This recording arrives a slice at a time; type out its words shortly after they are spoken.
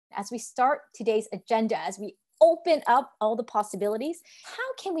as we start today's agenda, as we open up all the possibilities,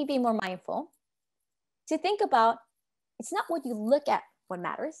 how can we be more mindful to think about it's not what you look at what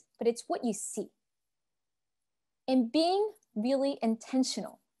matters, but it's what you see. And being really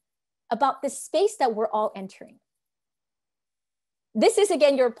intentional about the space that we're all entering. This is,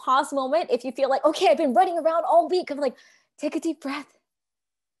 again, your pause moment. If you feel like, okay, I've been running around all week, I'm like, take a deep breath.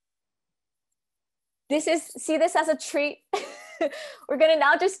 See this as a treat. We're gonna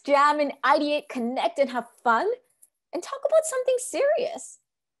now just jam and ideate, connect, and have fun, and talk about something serious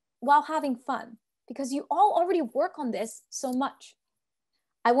while having fun, because you all already work on this so much.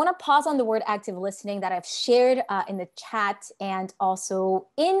 I wanna pause on the word active listening that I've shared in the chat and also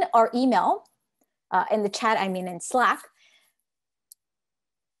in our email, in the chat, I mean in Slack,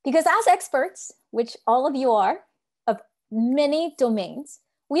 because as experts, which all of you are, of many domains,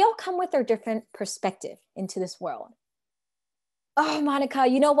 we all come with our different perspective into this world. Oh, Monica,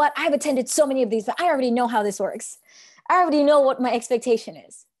 you know what? I've attended so many of these, but I already know how this works. I already know what my expectation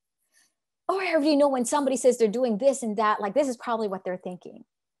is. Or I already know when somebody says they're doing this and that, like this is probably what they're thinking.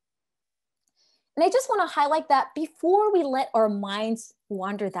 And I just want to highlight that before we let our minds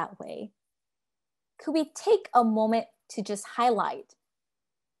wander that way, could we take a moment to just highlight,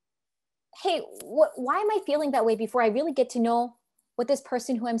 hey, why am I feeling that way before I really get to know what this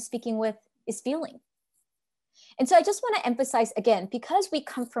person who I'm speaking with is feeling? And so I just want to emphasize again, because we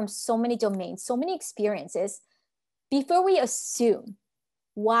come from so many domains, so many experiences, before we assume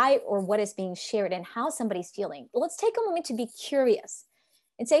why or what is being shared and how somebody's feeling, let's take a moment to be curious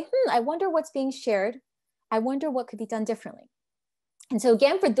and say, I wonder what's being shared. I wonder what could be done differently. And so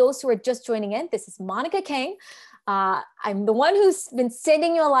again, for those who are just joining in, this is Monica Kang. I'm the one who's been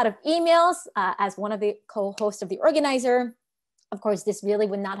sending you a lot of emails as one of the co-hosts of the organizer. Of course, this really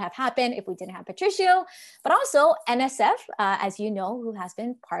would not have happened if we didn't have Patricio, but also NSF, as you know, who has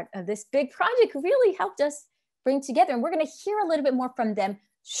been part of this big project, really helped us bring together. And we're going to hear a little bit more from them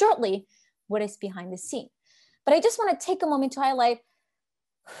shortly, what is behind the scene. But I just want to take a moment to highlight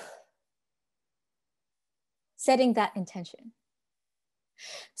setting that intention.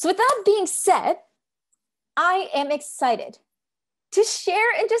 So with that being said, I am excited to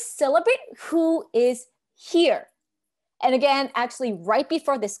share and just celebrate who is here. And again, actually right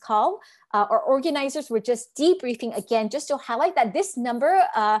before this call, our organizers were just debriefing again, just to highlight that this number,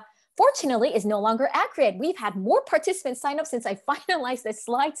 fortunately, is no longer accurate. We've had more participants sign up since I finalized this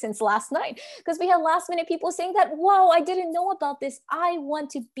slide since last night, because we had last minute people saying that, whoa, I didn't know about this. I want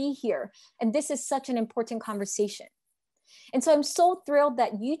to be here. And this is such an important conversation. And so I'm so thrilled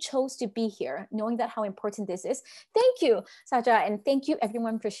that you chose to be here, knowing that how important this is. Thank you, Saja, and thank you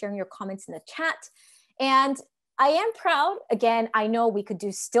everyone for sharing your comments in the chat. And I am proud, again, I know we could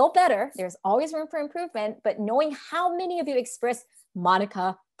do still better. There's always room for improvement, but knowing how many of you expressed,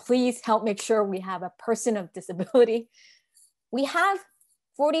 Monica, please help make sure we have a person of disability. We have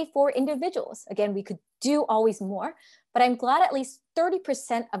 44 individuals. Again, we could do always more, but I'm glad at least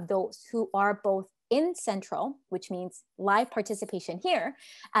 30% of those who are both in Central, which means live participation here,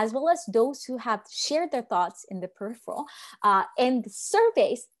 as well as those who have shared their thoughts in the peripheral, in the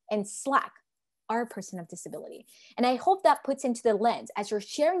surveys and Slack, are a person of disability. And I hope that puts into the lens, as you're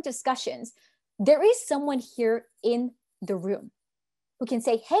sharing discussions, there is someone here in the room who can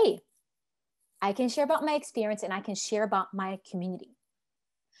say, hey, I can share about my experience and I can share about my community.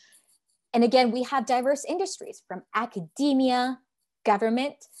 And again, we have diverse industries from academia,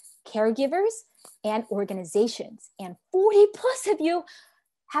 government, caregivers, and organizations. And 40 plus of you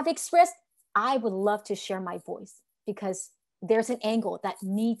have expressed, I would love to share my voice because there's an angle that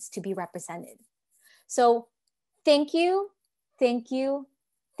needs to be represented. So thank you, thank you,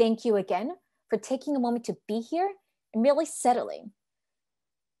 thank you again for taking a moment to be here and really settling.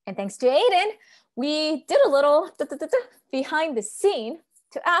 And thanks to Aiden, we did a little behind the scene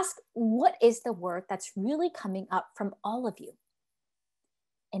to ask, what is the word that's really coming up from all of you?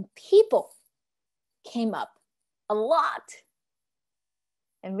 And people came up a lot.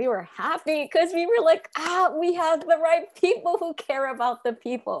 And we were happy because we were like, we have the right people who care about the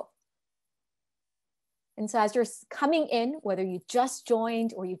people. And so as you're coming in, whether you just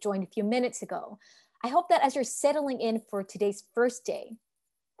joined or you joined a few minutes ago, I hope that as you're settling in for today's first day,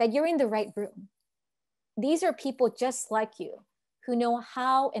 that you're in the right room. These are people just like you who know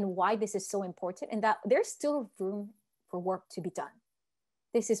how and why this is so important, and that there's still room for work to be done.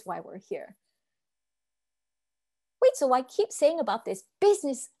 This is why we're here. Wait, so I keep saying about this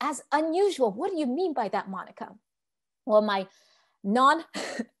business as unusual. What do you mean by that, Monica? Well, my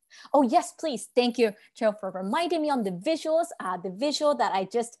oh yes, please. Thank you, Cheryl, for reminding me on the visuals. The visual that I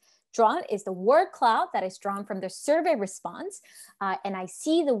just drawn is the word cloud that is drawn from the survey response. And I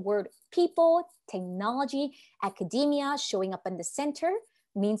see the word people, technology, academia showing up in the center,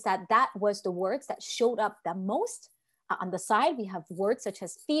 means that that was the words that showed up the most. On the side, we have words such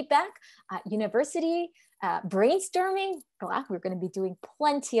as feedback, university, brainstorming. Glad we're going to be doing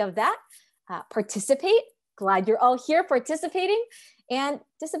plenty of that. Participate. Glad you're all here participating. And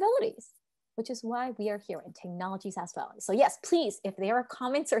disabilities, which is why we are here, in technologies as well. So yes, please, if there are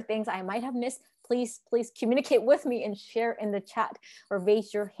comments or things I might have missed, please communicate with me and share in the chat or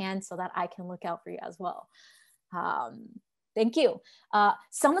raise your hand so that I can look out for you as well. Thank you.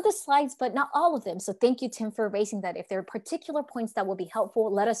 Some of the slides, but not all of them. So thank you, Tim, for raising that. If there are particular points that will be helpful,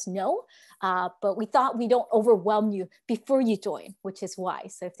 let us know. But we thought we don't overwhelm you before you join, which is why.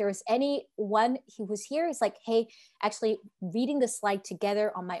 So if there was anyone who was here, it's like, hey, actually reading the slide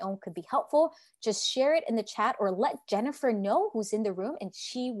together on my own could be helpful. Just share it in the chat or let Jennifer know, who's in the room, and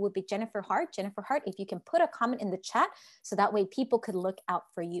she would be Jennifer Hart. Jennifer Hart, if you can put a comment in the chat so that way people could look out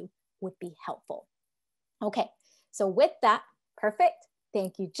for you, would be helpful. Okay. So with that, perfect.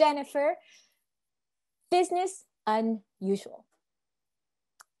 Thank you, Jennifer. Business unusual.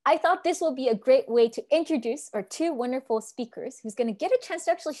 I thought this will be a great way to introduce our two wonderful speakers who's going to get a chance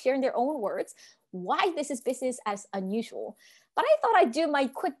to actually share in their own words why this is business as unusual. But I thought I'd do my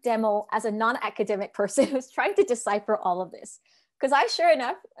quick demo as a non-academic person who's trying to decipher all of this. Because sure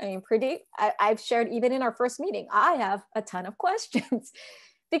enough, I mean, Pradeep, I've shared even in our first meeting, I have a ton of questions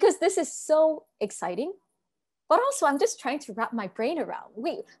because this is so exciting. But also, I'm just trying to wrap my brain around,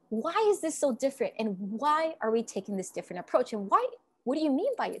 wait, why is this so different? And why are we taking this different approach? And what do you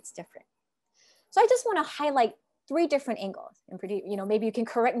mean by it's different? So I just want to highlight 3 different angles. And maybe you can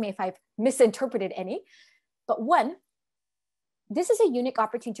correct me if I've misinterpreted any. But one, this is a unique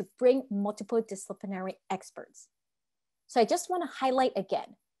opportunity to bring multiple disciplinary experts. So I just want to highlight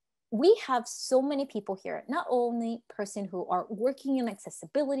again, we have so many people here, not only person who are working in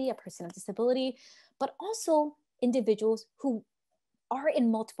accessibility, a person of disability, but also individuals who are in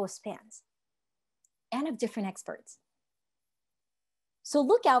multiple spans and of different experts. So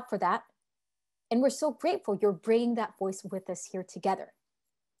look out for that. And we're so grateful you're bringing that voice with us here together.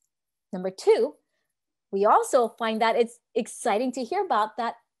 Number 2, we also find that it's exciting to hear about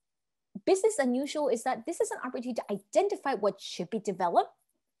that business unusual is that this is an opportunity to identify what should be developed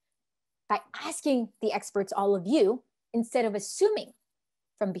by asking the experts, all of you, instead of assuming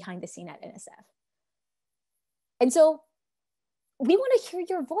from behind the scene at NSF. And so we want to hear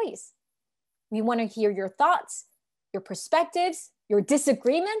your voice. We want to hear your thoughts, your perspectives, your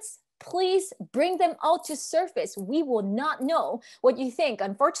disagreements. Please bring them all to surface. We will not know what you think.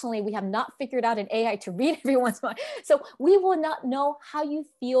 Unfortunately, we have not figured out an AI to read everyone's mind. So we will not know how you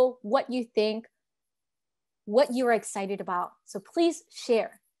feel, what you think, what you're excited about. So please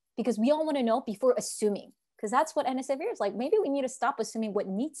share, because we all want to know before assuming, because that's what NSF is like. Maybe we need to stop assuming what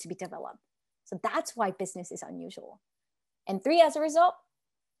needs to be developed. So that's why business is unusual. And 3, as a result,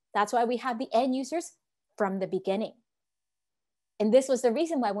 that's why we have the end users from the beginning. And this was the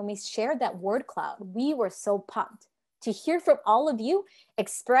reason why when we shared that word cloud, we were so pumped to hear from all of you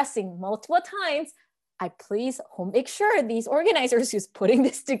expressing multiple times, I please make sure these organizers who's putting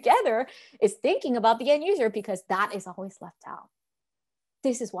this together is thinking about the end user, because that is always left out.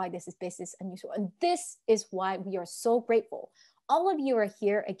 This is why this is business unusual. And this is why we are so grateful. All of you are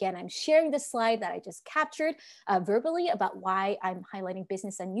here. Again, I'm sharing the slide that I just captured verbally about why I'm highlighting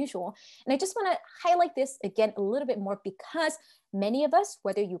business unusual. And I just want to highlight this again a little bit more, because many of us,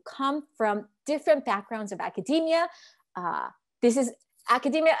 whether you come from different backgrounds of academia, this is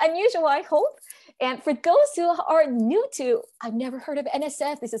academia unusual, I hope. And for those who are new to, I've never heard of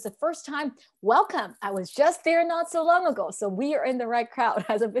NSF, this is the first time, welcome. I was just there not so long ago. So we are in the right crowd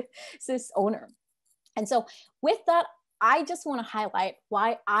as a business owner. And so with that, I just want to highlight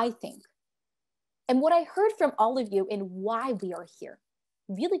why I think, and what I heard from all of you and why we are here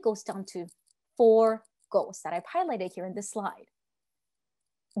really goes down to 4 goals that I've highlighted here in this slide.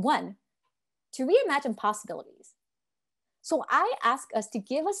 1, to reimagine possibilities. So I ask us to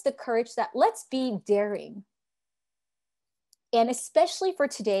give us the courage that let's be daring. And especially for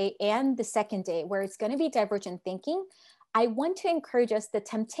today and the second day, where it's going to be divergent thinking, I want to encourage us the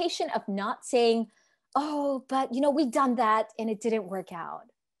temptation of not saying, oh, but we've done that and it didn't work out.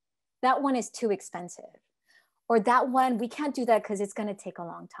 That one is too expensive. Or that one, we can't do that because it's going to take a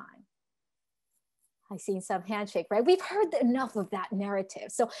long time. I've seen some handshake, right? We've heard enough of that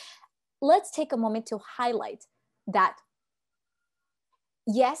narrative. So let's take a moment to highlight that.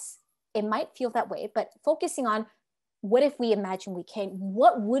 Yes, it might feel that way, but focusing on what if we imagine we can,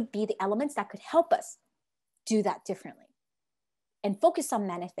 what would be the elements that could help us do that differently? and focus on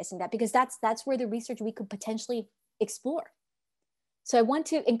manifesting that, because that's where the research we could potentially explore. So I want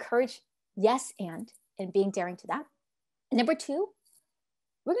to encourage yes and being daring to that. And number two,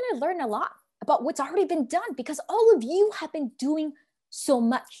 we're going to learn a lot about what's already been done, because all of you have been doing so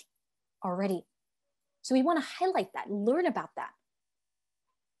much already. So we want to highlight that, learn about that.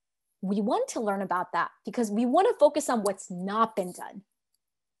 We want to learn about that because we want to focus on what's not been done.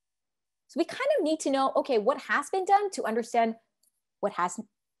 So we kind of need to know, okay, what has been done to understand what has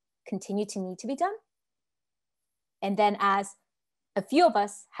continued to need to be done. And then, as a few of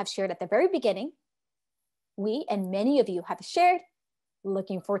us have shared at the very beginning, we and many of you have shared,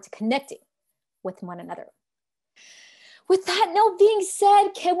 looking forward to connecting with one another. With that note being said,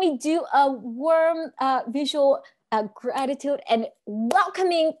 can we do a warm visual gratitude and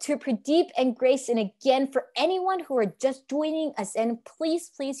welcoming to Pradeep and Grace? And again, for anyone who are just joining us in, please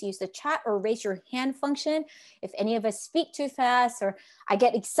use the chat or raise your hand function. If any of us speak too fast, or I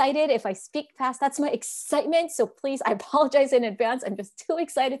get excited if I speak fast, that's my excitement. So please, I apologize in advance. I'm just too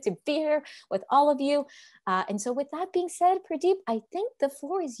excited to be here with all of you. And so with that being said, Pradeep, I think the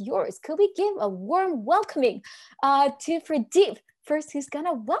floor is yours. Could we give a warm welcoming to Pradeep first, who's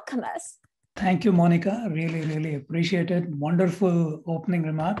gonna welcome us? Thank you, Monica. Really appreciate it. Wonderful opening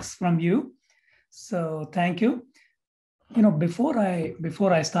remarks from you. So thank you. You know, before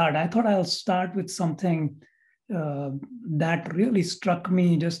I start, I thought I'll start with something that really struck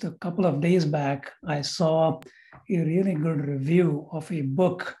me just a couple of days back. I saw a really good review of a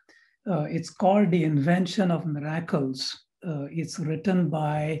book. It's called The Invention of Miracles. It's written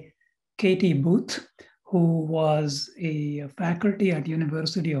by Katie Booth, who was a faculty at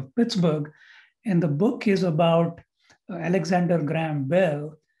University of Pittsburgh. And the book is about Alexander Graham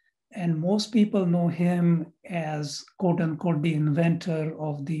Bell. And most people know him as, quote unquote, the inventor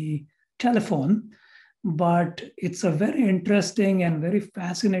of the telephone. But it's a very interesting and very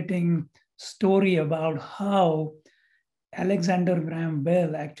fascinating story about how Alexander Graham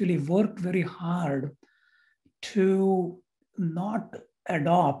Bell actually worked very hard to not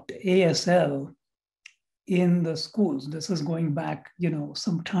adopt ASL in the schools. This is going back,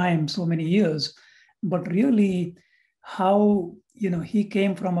 some time, so many years, but really how, he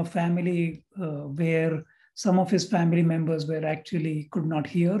came from a family where some of his family members were actually could not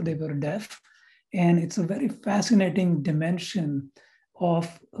hear, they were deaf. And it's a very fascinating dimension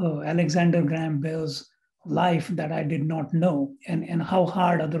of Alexander Graham Bell's life that I did not know, and how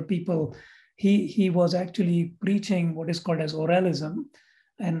hard other people, he was actually preaching what is called as oralism.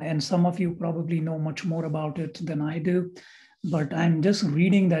 And some of you probably know much more about it than I do, but I'm just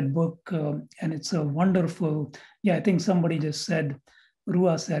reading that book and it's a wonderful, I think somebody just said,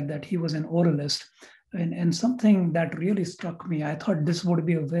 Rua said that he was an oralist, and something that really struck me, I thought this would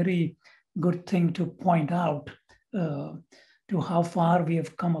be a very good thing to point out to how far we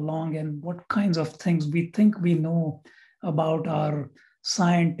have come along and what kinds of things we think we know about our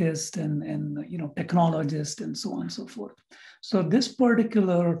scientists and technologists and so on and so forth. So this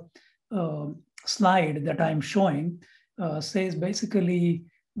particular slide that I'm showing says basically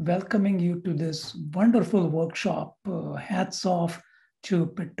welcoming you to this wonderful workshop. Hats off to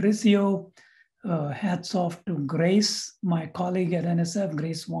Patricio, hats off to Grace, my colleague at NSF,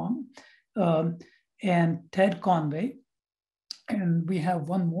 Grace Hwang, and Ted Conway. And we have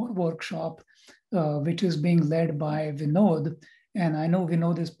one more workshop, which is being led by Vinod. And I know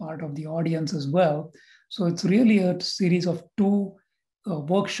Vinod is part of the audience as well. So it's really a series of two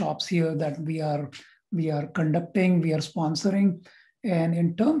workshops here that we are conducting, we are sponsoring. And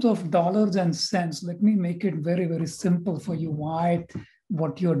in terms of dollars and cents, let me make it very, very simple for you why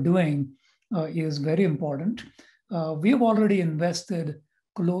what you're doing is very important. We've already invested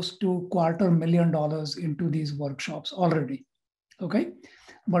close to $250,000 into these workshops already, okay?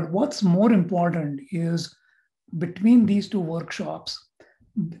 But what's more important is between these two workshops,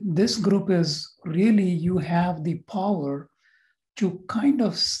 this group is really, you have the power to kind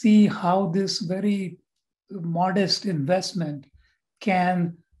of see how this very modest investment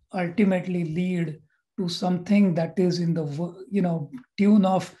can ultimately lead to something that is in the tune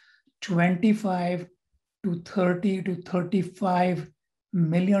of 25 to 30 to 35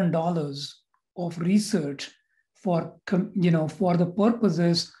 million dollars of research for the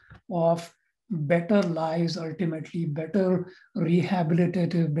purposes of better lives, ultimately better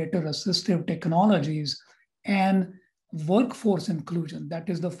rehabilitative, better assistive technologies, and workforce inclusion. That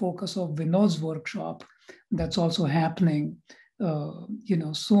is the focus of Vinod's workshop. That's also happening,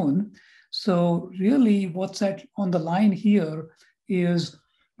 soon. So really, what's on the line here is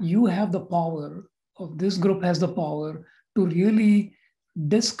you have the power, of this group has the power to really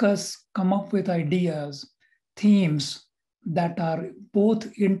discuss, come up with ideas, themes, that are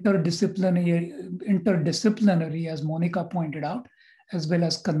both interdisciplinary, as Monica pointed out, as well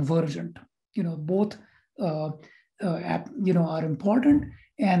as convergent. Both are important.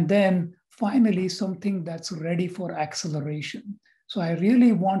 And then finally, something that's ready for acceleration. So I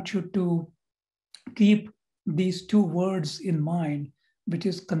really want you to keep these two words in mind, which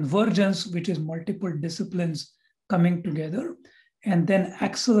is convergence, which is multiple disciplines coming together, and then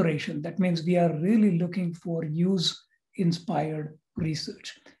acceleration. That means we are really looking for use-inspired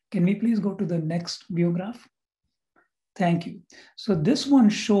research. Can we please go to the next view graph? Thank you. So this one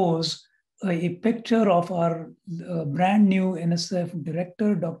shows a picture of our brand new NSF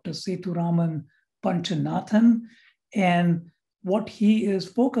director, Dr. Sethuraman Panchanathan. And what he is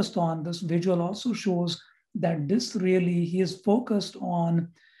focused on, this visual also shows that he is focused on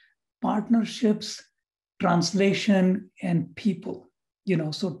partnerships, translation, and people.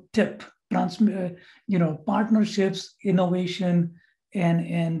 So TIP, partnerships, innovation,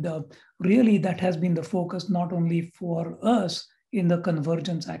 and really that has been the focus not only for us in the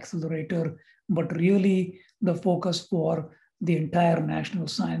Convergence Accelerator, but really the focus for the entire National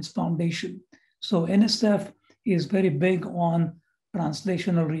Science Foundation. So NSF is very big on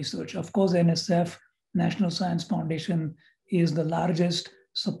translational research. Of course, NSF, National Science Foundation, is the largest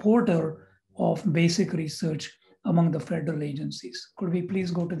supporter of basic research among the federal agencies. Could we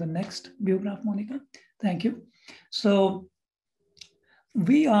please go to the next view graph, Monica? Thank you. So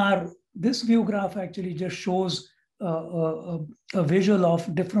this view graph actually just shows a visual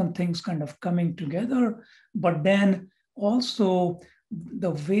of different things kind of coming together, but then also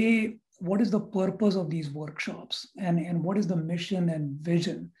what is the purpose of these workshops and what is the mission and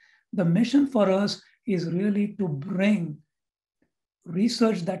vision? The mission for us is really to bring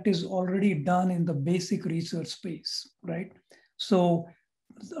research that is already done in the basic research space, right? So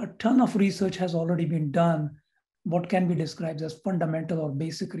a ton of research has already been done, what can be described as fundamental or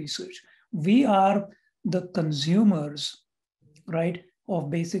basic research. We are the consumers, right, of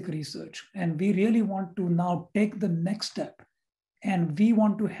basic research. And we really want to now take the next step. And we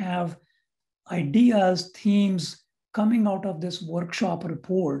want to have ideas, themes coming out of this workshop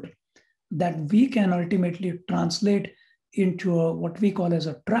report that we can ultimately translate into what we call as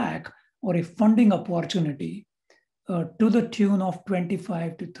a track or a funding opportunity to the tune of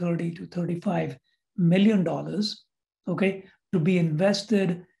 $25 to $30 to $35 million, okay, to be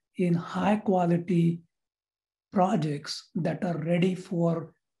invested in high quality projects that are ready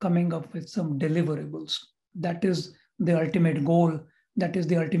for coming up with some deliverables. That is the ultimate goal. That is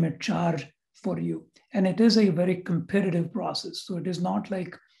the ultimate charge for you. And it is a very competitive process. So it is not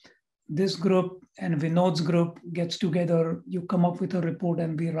like this group and Vinod's group gets together, you come up with a report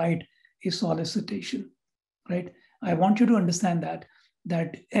and we write a solicitation, right? I want you to understand that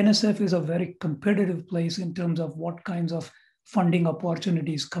NSF is a very competitive place in terms of what kinds of funding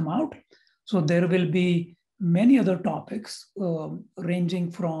opportunities come out. So there will be many other topics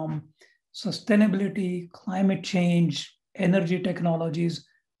ranging from sustainability, climate change, energy technologies,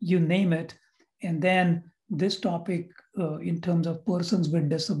 you name it. And then this topic in terms of persons with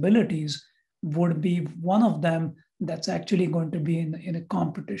disabilities would be one of them that's actually going to be in a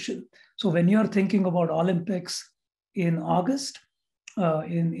competition. So when you're thinking about Olympics in August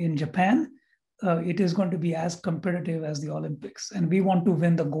in Japan, it is going to be as competitive as the Olympics. And we want to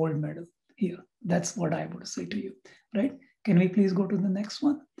win the gold medal here. That's what I would say to you, right? Can we please go to the next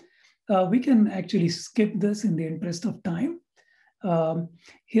one? We can actually skip this in the interest of time.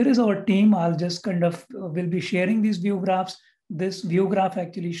 Here is our team. I'll just we'll be sharing these view graphs. This view graph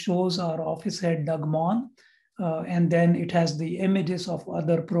actually shows our office head, Doug Mon, and then it has the images of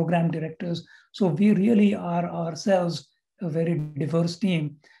other program directors. So we really are ourselves a very diverse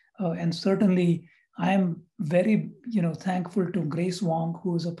team. And certainly I'm very thankful to Grace Hwang,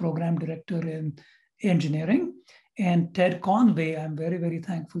 who is a program director in engineering, and Ted Conway. I'm very, very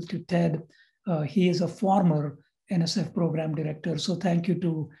thankful to Ted. He is a former NSF program director. So thank you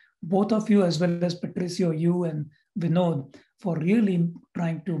to both of you, as well as Patricio, you and Vinod, for really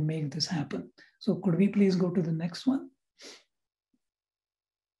trying to make this happen. So could we please go to the next one?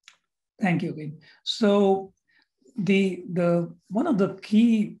 Thank you again. So the one of the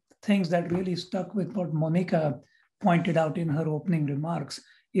key things that really stuck with what Monica pointed out in her opening remarks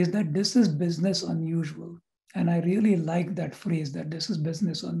is that this is business unusual. And I really like that phrase, that this is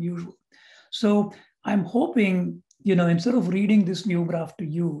business unusual. So I'm hoping, instead of reading this view graph to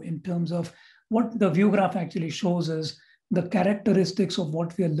you in terms of what the view graph actually shows is the characteristics of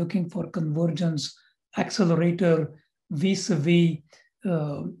what we are looking for Convergence Accelerator vis-a-vis,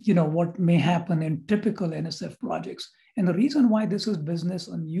 what may happen in typical NSF projects. And the reason why this is business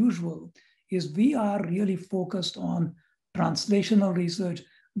unusual is we are really focused on translational research.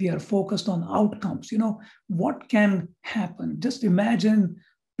 We are focused on outcomes. What can happen? Just imagine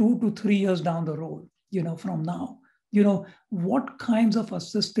 2 to 3 years down the road, from now, what kinds of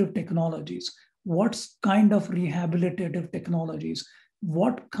assistive technologies, what kind of rehabilitative technologies,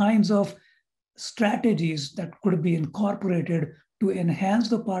 what kinds of strategies that could be incorporated to enhance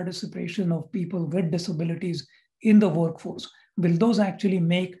the participation of people with disabilities in the workforce. Will those actually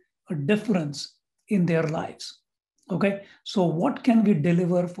make a difference in their lives? Okay, so what can we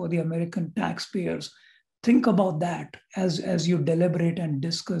deliver for the American taxpayers? Think about that as you deliberate and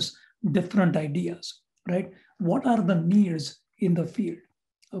discuss different ideas, right? What are the needs in the field?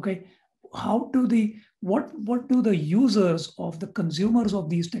 Okay, what do the users of the consumers of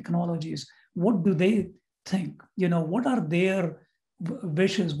these technologies, what do they think? What are their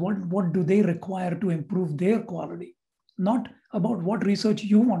wishes? What do they require to improve their quality? Not about what research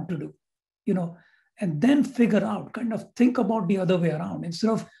you want to do, and then figure out, kind of think about the other way around.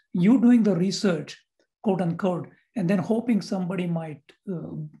 Instead of you doing the research, quote unquote, and then hoping somebody might,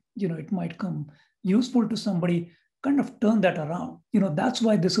 it might come useful to somebody, kind of turn that around. That's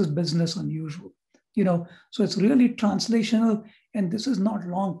why this is business unusual. So it's really translational, and this is not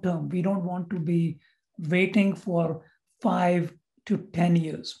long term. We don't want to be waiting for 5 to 10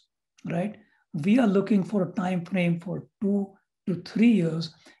 years, right? We are looking for a time frame for 2 to 3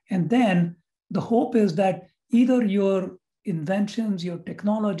 years, and then the hope is that either your inventions, your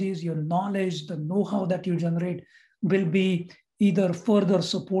technologies, your knowledge, the know-how that you generate will be either further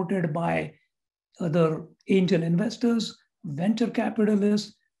supported by other angel investors, venture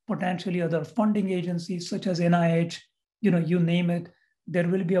capitalists, potentially other funding agencies such as NIH, you name it. There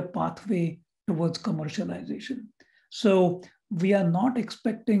will be a pathway towards commercialization. So we are not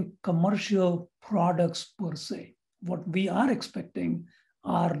expecting commercial products per se. What we are expecting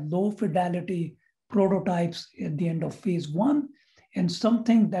are low fidelity prototypes at the end of phase 1 and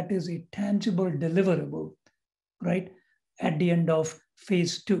something that is a tangible deliverable, right, at the end of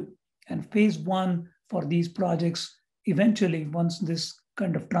phase 2. And phase 1 for these projects, eventually, once this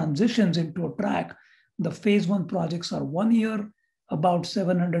kind of transitions into a track, the phase 1 projects are 1 year, about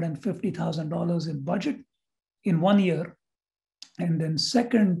 $750,000 in budget in 1 year. And then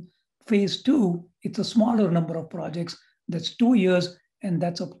second, phase 2, it's a smaller number of projects. That's 2 years, and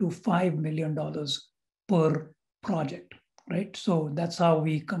that's up to $5 million per project, right? So that's how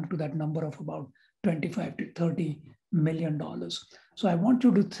we come to that number of about $25 to $30 million. So I want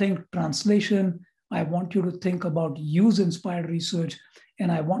you to think translation. I want you to think about use-inspired research,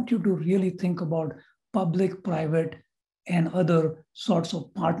 and I want you to really think about public, private, and other sorts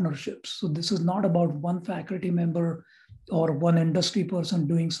of partnerships. So this is not about one faculty member or one industry person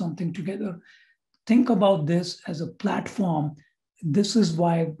doing something together. Think about this as a platform. This is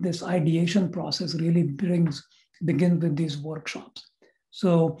why this ideation process really begins with these workshops.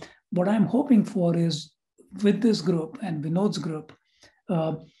 So what I'm hoping for is with this group and Vinod's group,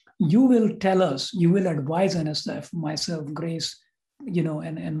 you will tell us, you will advise NSF, myself, Grace,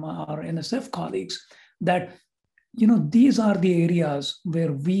 and our NSF colleagues that, these are the areas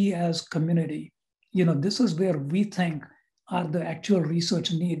where we as community, this is where we think are the actual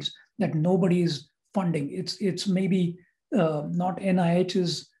research needs that nobody is funding. It's maybe not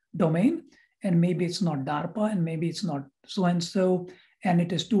NIH's domain, and maybe it's not DARPA, and maybe it's not so-and-so, and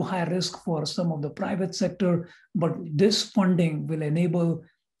it is too high risk for some of the private sector, but this funding will enable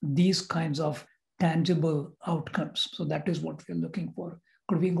these kinds of tangible outcomes. So that is what we're looking for.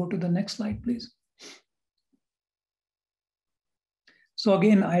 Could we go to the next slide, please? So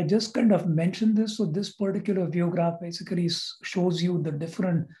again, I just kind of mentioned this. So this particular view graph basically shows you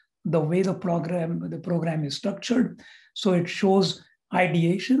the way the program is structured. So it shows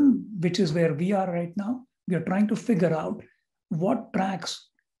ideation, which is where we are right now. We are trying to figure out what tracks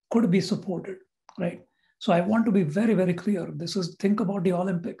could be supported, right? So I want to be very, very clear. Think about the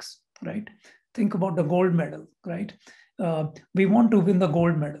Olympics, right? Think about the gold medal, right? We want to win the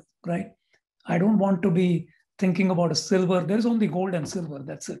gold medal, right? I don't want to be thinking about a silver. There's only gold and silver,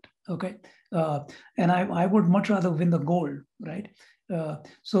 that's it, okay? And I would much rather win the gold, right?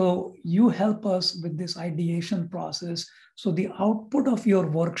 So you help us with this ideation process. So the output of your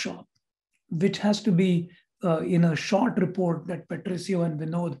workshop, which has to be in a short report that Patricio and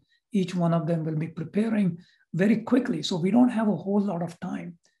Vinod, each one of them will be preparing very quickly. So we don't have a whole lot of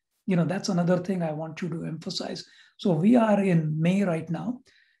time. That's another thing I want you to emphasize. So we are in May right now.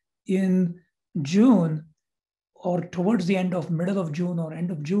 In June, or towards the middle of June or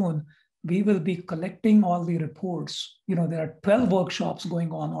end of June, we will be collecting all the reports. There are 12 workshops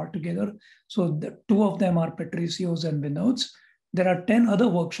going on altogether. So the 2 of them are Patricio's and Vinod's. There are 10 other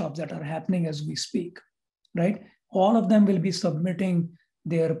workshops that are happening as we speak, right? All of them will be submitting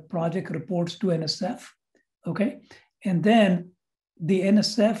their project reports to NSF, okay? And then the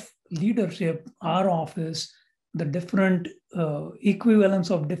NSF leadership, our office, the different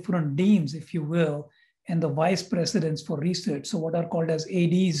equivalents of different deans, if you will, and the vice presidents for research, so what are called as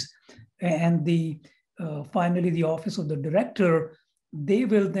ADs, and finally the office of the director, they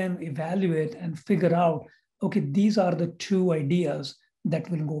will then evaluate and figure out, okay, these are the 2 ideas that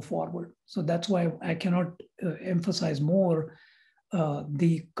will go forward. So that's why I cannot emphasize more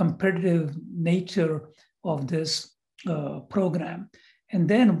the competitive nature of this program. And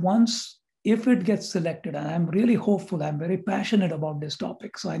then if it gets selected, and I'm really hopeful, I'm very passionate about this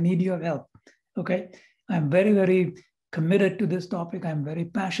topic, so I need your help, okay? I'm very, very committed to this topic. I'm very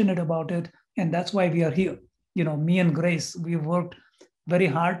passionate about it. And that's why we are here. Me and Grace, we worked very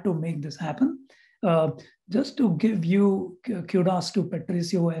hard to make this happen. Just to give you kudos to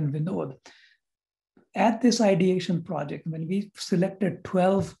Patricio and Vinod, at this ideation project, when we selected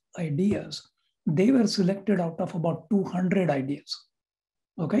 12 ideas, they were selected out of about 200 ideas,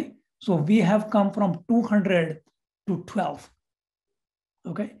 okay? So we have come from 200 to 12,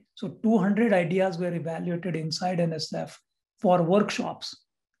 okay? So 200 ideas were evaluated inside NSF for workshops.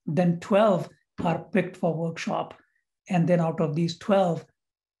 Then 12 are picked for workshop. And then out of these 12,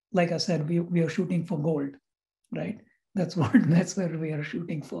 like I said, we are shooting for gold, right? That's where we are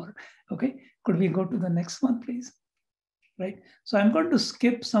shooting for. Okay, could we go to the next one, please? Right. So I'm going to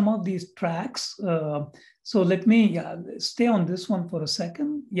skip some of these tracks. So let me stay on this one for a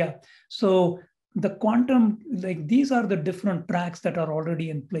second. Yeah. So the quantum, like these are the different tracks that are already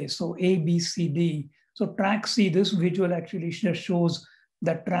in place. So A, B, C, D. So track C, this visual actually just shows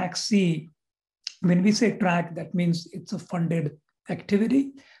that track C, when we say track, that means it's a funded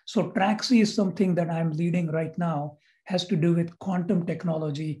activity. So track C is something that I'm leading right now, has to do with quantum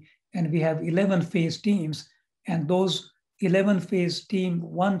technology. And we have 11 phase teams, and those 11 phase team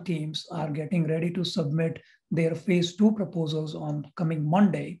 1 teams are getting ready to submit their phase 2 proposals on coming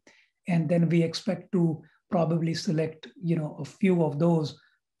Monday. And then we expect to probably select, a few of those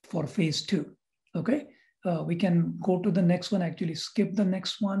for phase 2. Okay, we can go to the next one, actually skip the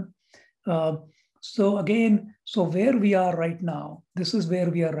next one. So again, so where we are right now, this is where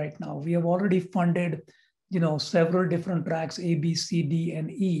we are right now. We have already funded, several different tracks, A, B, C, D,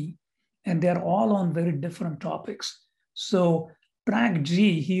 and E, and they're all on very different topics. So track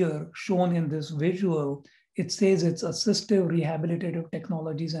G here, shown in this visual, it says it's assistive rehabilitative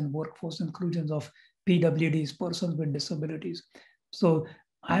technologies and workforce inclusions of PWDs, persons with disabilities. So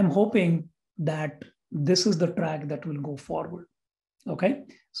I'm hoping that this is the track that will go forward. Okay,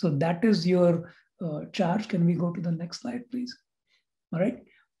 so that is your charge. Can we go to the next slide, please? All right.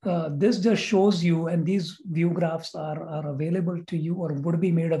 This just shows you, and these view graphs are available to you or would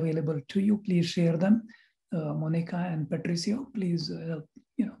be made available to you. Please share them. Monica and Patricio, please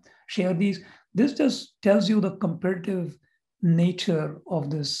share these. This just tells you the competitive nature of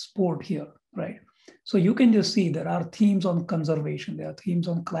this sport here, right? So you can just see there are themes on conservation, there are themes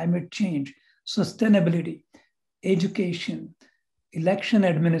on climate change, sustainability, education, election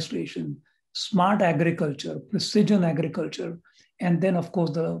administration, smart agriculture, precision agriculture, and then of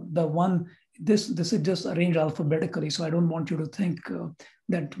course the one, this is just arranged alphabetically, so I don't want you to think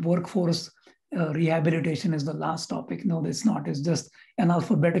that workforce rehabilitation is the last topic. No, it's not. It's just an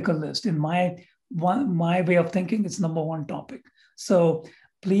alphabetical list. In my way of thinking, it's number 1 topic. So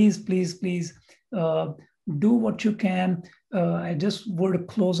please do what you can. I just would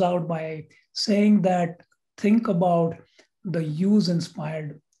close out by saying that think about the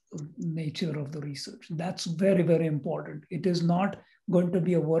use-inspired nature of the research. That's very, very important. It is not going to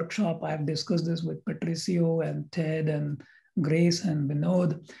be a workshop. I've discussed this with Patricio and Ted and Grace and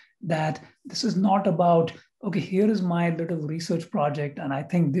Vinod, that this is not about, okay, here is my little research project, and I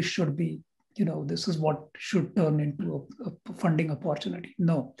think this should be, this is what should turn into a funding opportunity.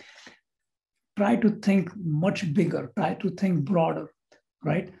 No, try to think much bigger, try to think broader,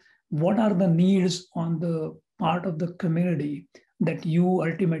 right? What are the needs on the part of the community that you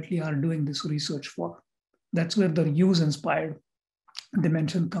ultimately are doing this research for? That's where the use-inspired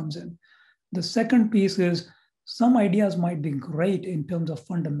dimension comes in. The second piece is, some ideas might be great in terms of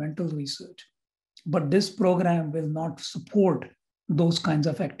fundamental research, but this program will not support those kinds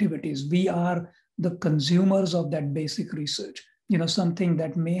of activities. We are the consumers of that basic research, something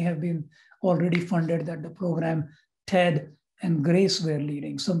that may have been already funded, that the program Ted and Grace were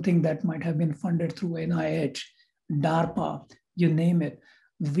leading, something that might have been funded through NIH, DARPA, you name it.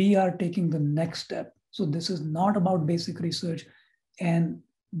 We are taking the next step. So this is not about basic research, and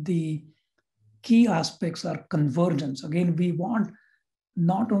the key aspects are convergence. Again, we want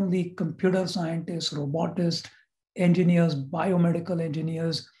not only computer scientists, robotists, engineers, biomedical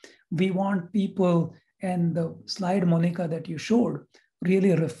engineers. We want people, and the slide, Monica, that you showed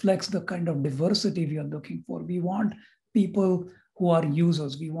really reflects the kind of diversity we are looking for. We want people who are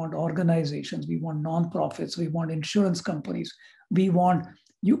users. We want organizations. We want nonprofits. We want insurance companies. We want,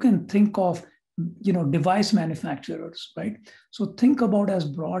 you can think of, device manufacturers, right? So think about as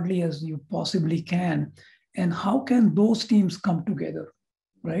broadly as you possibly can, and how can those teams come together,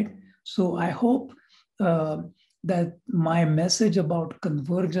 right? So I hope that my message about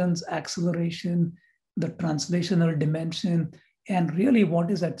convergence, acceleration, the translational dimension, and really what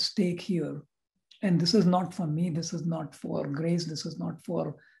is at stake here. And this is not for me, this is not for Grace, this is not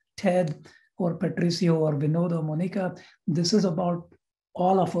for Ted or Patricio or Vinod or Monica. This is about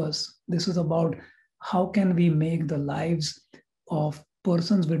all of us. This is about how can we make the lives of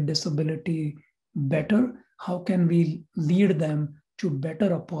persons with disability better? How can we lead them to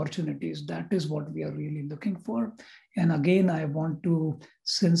better opportunities? That is what we are really looking for. And again, I want to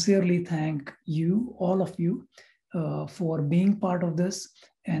sincerely thank you, all of you, for being part of this.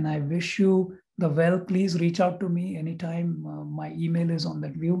 And I wish you the well. Please reach out to me anytime. My email is on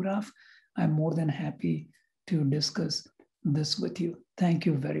that view graph. I'm more than happy to discuss this with you. Thank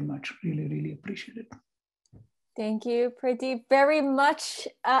you very much. Really, really appreciate it. Thank you, Pradeep, very much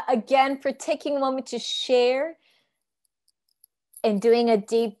again for taking a moment to share and doing a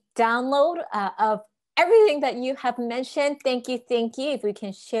deep download of everything that you have mentioned. Thank you, thank you. If we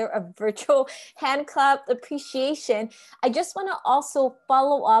can share a virtual hand clap appreciation. I just want to also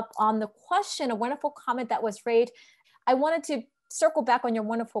follow up on the question, a wonderful comment that was raised. I wanted to circle back on your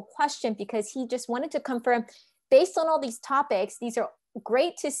wonderful question because he just wanted to confirm, based on all these topics, these are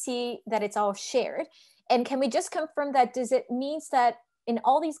great to see that it's all shared. And can we just confirm that, does it means that in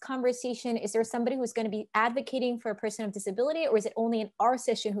all these conversations, is there somebody who's going to be advocating for a person with disability, or is it only in our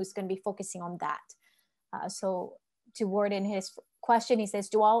session who's going to be focusing on that? So to word in his question, he says,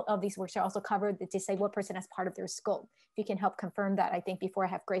 do all of these workshops also cover the disabled person as part of their scope? If you can help confirm that, I think before I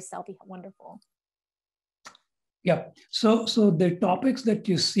have Grace, that'll be wonderful. Yeah, so the topics that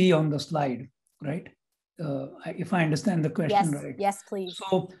you see on the slide, right? If I understand the question right. Yes, please.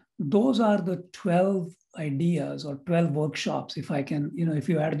 So those are the 12 ideas or 12 workshops. If I can, if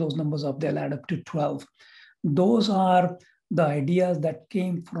you add those numbers up, they'll add up to 12. Those are the ideas that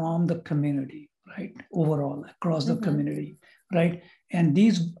came from the community, right? Overall, across the community, right? And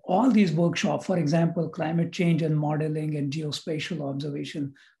all these workshops, for example, climate change and modeling and geospatial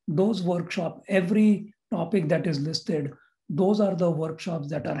observation, those workshops, every topic that is listed, those are the workshops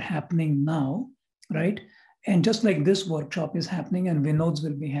that are happening now, right? And just like this workshop is happening, and Vinod's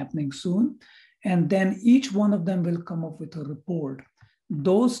will be happening soon. And then each one of them will come up with a report.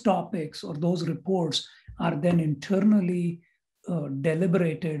 Those topics or those reports are then internally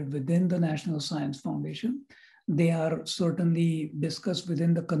deliberated within the National Science Foundation. They are certainly discussed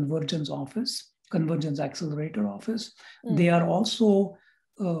within the Convergence office, Convergence Accelerator office. They are also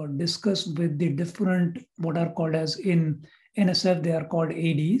discussed with the different, what are called as in NSF, they are called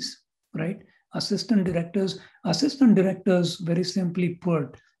ADs, right? Assistant directors. Assistant directors, very simply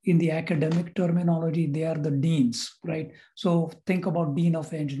put, in the academic terminology, they are the deans, right? So think about Dean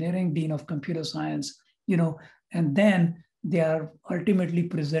of Engineering, Dean of Computer Science, and then they are ultimately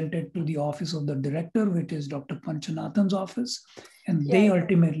presented to the office of the director, which is Dr. Panchanathan's office. And they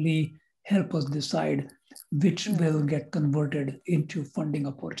ultimately help us decide which will get converted into funding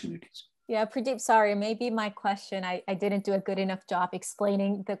opportunities. Yeah, Pradeep, sorry, maybe my question, I didn't do a good enough job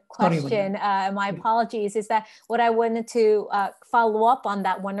explaining the question. My apologies, is that what I wanted to follow up on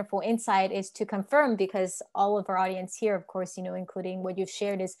that wonderful insight is to confirm, because all of our audience here, of course, including what you've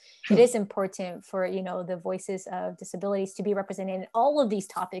shared, is it is important for, the voices of disabilities to be represented in all of these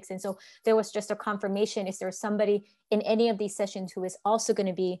topics. And so there was just a confirmation, is there somebody in any of these sessions who is also going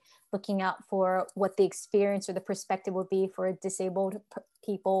to be looking out for what the experience or the perspective would be for a disabled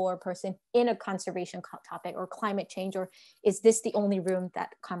people or person in a conservation topic or climate change, or is this the only room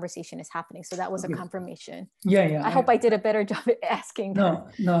that conversation is happening? So that was a confirmation. Yeah. I hope I did a better job at asking. No,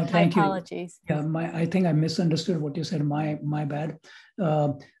 thank you. My apologies. Yeah, I think I misunderstood what you said. My bad.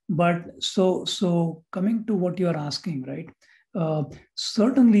 But so coming to what you are asking, right?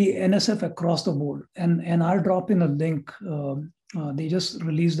 Certainly NSF across the board, and I'll drop in a link. They just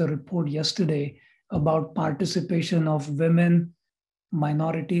released a report yesterday about participation of women,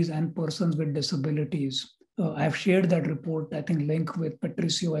 minorities, and persons with disabilities. I've shared that report, I think, link with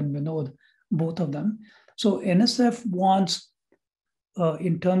Patricio and Vinod, both of them. So NSF wants,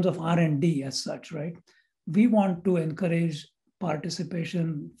 in terms of R&D as such, right? We want to encourage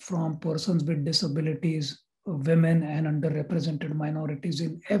participation from persons with disabilities, women, and underrepresented minorities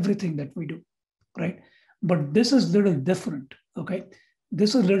in everything that we do, right? But this is little different, okay?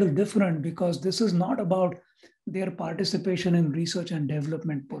 This is little different because this is not about their participation in research and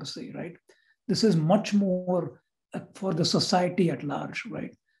development per se, right? This is much more for the society at large,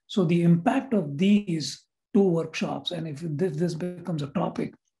 right? So the impact of these two workshops, and if this becomes a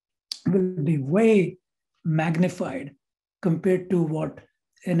topic, will be way magnified compared to what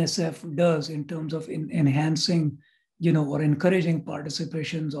NSF does in terms of enhancing, or encouraging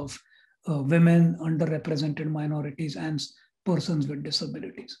participations of women, underrepresented minorities, and persons with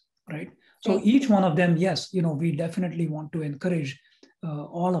disabilities, right? So each one of them, yes, we definitely want to encourage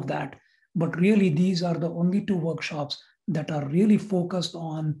all of that. But really, these are the only two workshops that are really focused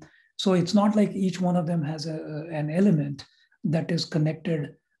on. So it's not like each one of them has an element that is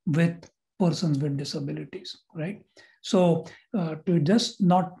connected with persons with disabilities, right? So to just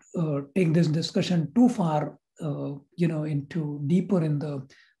not take this discussion too far, into deeper in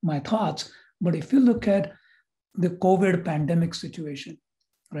my thoughts, but if you look at the COVID pandemic situation,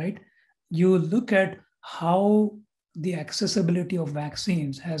 right? You look at how the accessibility of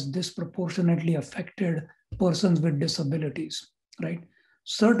vaccines has disproportionately affected persons with disabilities, right?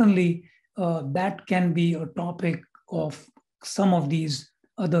 Certainly, that can be a topic of some of these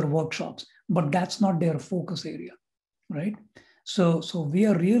other workshops, but that's not their focus area, right? So we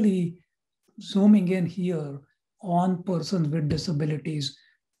are really zooming in here on persons with disabilities,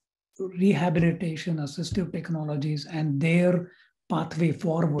 rehabilitation, assistive technologies, and their pathway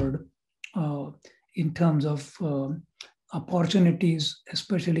forward in terms of opportunities,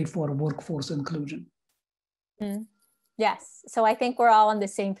 especially for workforce inclusion. Mm. Yes, so I think we're all on the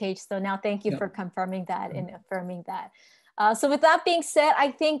same page. So now thank you for confirming that and affirming that. So with that being said, I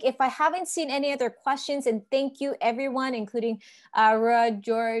think if I haven't seen any other questions, and thank you everyone, including Ra,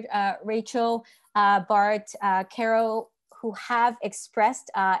 George, Rachel, Bart, Carol, who have expressed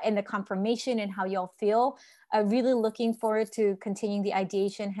in the confirmation and how y'all feel. Really looking forward to continuing the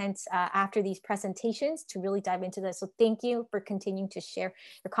ideation, hence after these presentations to really dive into this. So thank you for continuing to share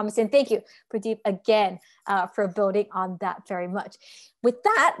your comments. And thank you, Pradeep, again, for building on that very much. With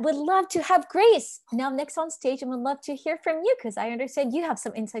that, we'd love to have Grace now next on stage, and we'd love to hear from you because I understand you have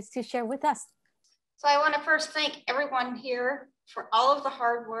some insights to share with us. So I want to first thank everyone here for all of the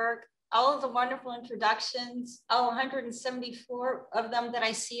hard work, all of the wonderful introductions, all 174 of them that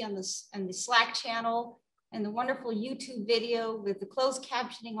I see on the Slack channel, and the wonderful YouTube video with the closed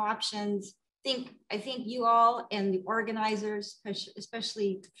captioning options. I think you all and the organizers,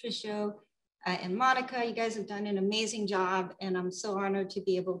 especially Patricia and Monica, you guys have done an amazing job, and I'm so honored to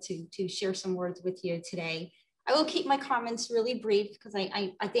be able to share some words with you today. I will keep my comments really brief because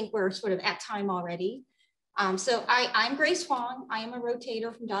I think we're sort of at time already. So I'm Grace Hwang. I am a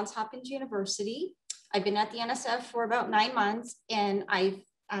rotator from Johns Hopkins University. I've been at the NSF for about 9 months, and I've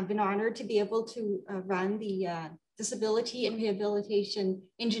been honored to be able to run the Disability and Rehabilitation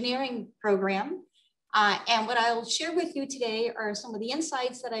Engineering program. And what I'll share with you today are some of the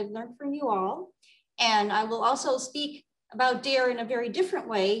insights that I've learned from you all. And I will also speak about DARE in a very different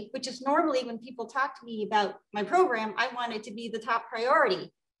way, which is normally when people talk to me about my program, I want it to be the top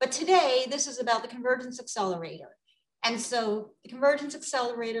priority. But today, this is about the Convergence Accelerator. And so the Convergence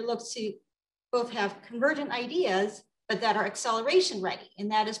Accelerator looks to both have convergent ideas, but that are acceleration ready.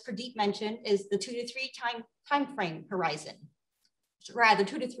 And that, as Pradeep mentioned, is the 2 to 3 time frame horizon, rather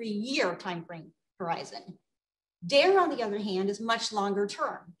 2 to 3 year time frame horizon. DARE, on the other hand, is much longer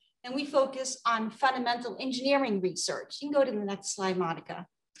term. And we focus on fundamental engineering research. You can go to the next slide, Monica.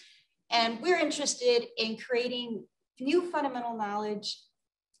 And we're interested in creating new fundamental knowledge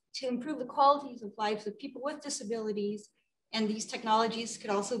to improve the qualities of lives of people with disabilities. And these technologies could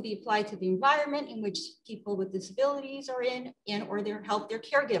also be applied to the environment in which people with disabilities are in or help their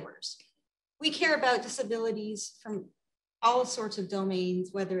caregivers. We care about disabilities from all sorts of domains,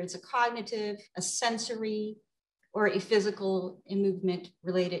 whether it's a cognitive, a sensory, or a physical and movement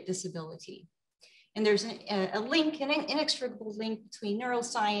related disability. And there's a link, an inextricable link between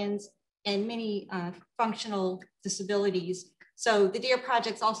neuroscience and many functional disabilities. So the DARE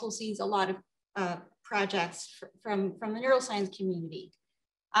project also sees a lot of projects from the neuroscience community.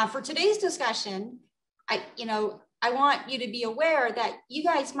 For today's discussion, I want you to be aware that you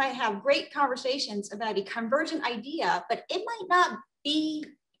guys might have great conversations about a convergent idea, but it might not be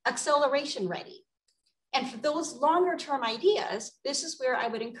acceleration ready. And for those longer term ideas, this is where I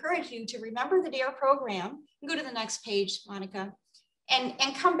would encourage you to remember the DARE program and go to the next page, Monica,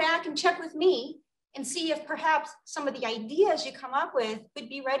 and come back and check with me and see if perhaps some of the ideas you come up with would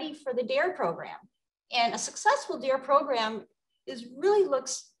be ready for the DARE program. And a successful DARE program really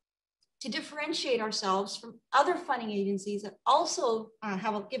looks to differentiate ourselves from other funding agencies that also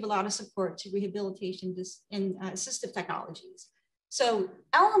give a lot of support to rehabilitation and assistive technologies. So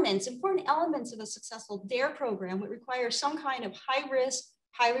important elements of a successful DARE program would require some kind of high risk,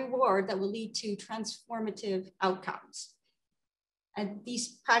 high reward that will lead to transformative outcomes. And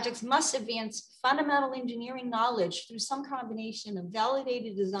these projects must advance fundamental engineering knowledge through some combination of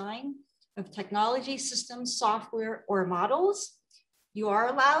validated design of technology, systems, software, or models. You are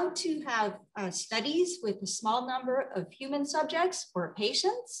allowed to have studies with a small number of human subjects or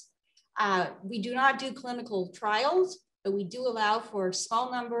patients. We do not do clinical trials, but we do allow for a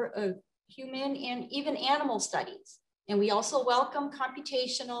small number of human and even animal studies. And we also welcome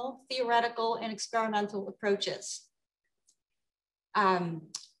computational, theoretical, and experimental approaches.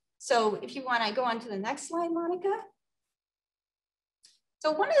 So if you want to go on to the next slide, Monica.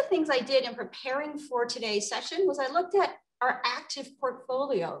 So one of the things I did in preparing for today's session was I looked at our active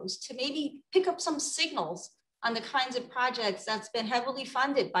portfolios to maybe pick up some signals on the kinds of projects that's been heavily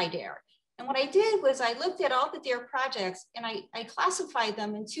funded by DARE. And what I did was I looked at all the DARE projects and I classified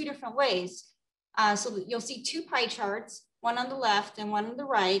them in two different ways. So that you'll see two pie charts, one on the left and one on the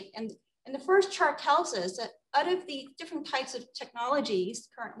right. And the first chart tells us that out of the different types of technologies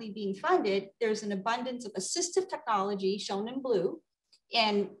currently being funded, there's an abundance of assistive technology shown in blue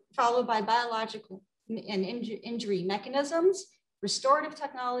and followed by biological and injury mechanisms, restorative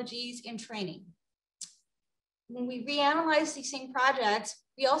technologies, and training. When we reanalyze these same projects,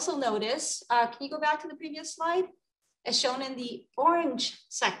 we also notice, can you go back to the previous slide? As shown in the orange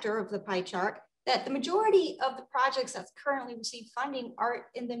sector of the pie chart, that the majority of the projects that currently receive funding are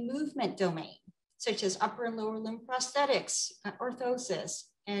in the movement domain, such as upper and lower limb prosthetics, orthosis,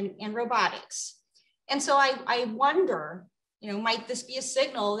 and robotics. And so I wonder, might this be a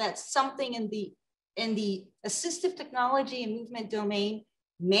signal that something in the assistive technology and movement domain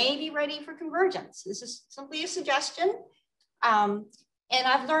may be ready for convergence? This is simply a suggestion. And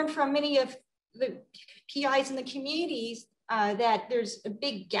I've learned from many of the PIs in the communities that there's a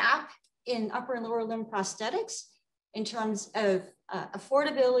big gap in upper and lower limb prosthetics in terms of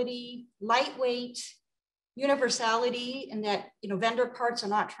affordability, lightweight, universality, and that vendor parts are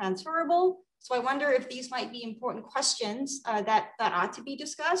not transferable. So I wonder if these might be important questions that ought to be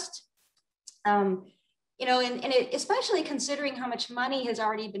discussed. Especially considering how much money has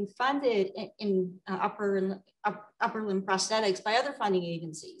already been funded in upper limb prosthetics by other funding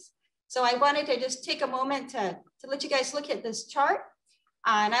agencies. So I wanted to just take a moment to let you guys look at this chart.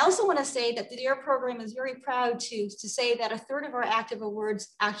 And I also want to say that the DARE program is very proud to say that 1/3 of our active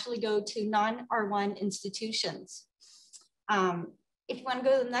awards actually go to non-R1 institutions. If you want to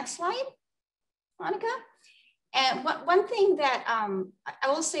go to the next slide, Monica. And one thing that I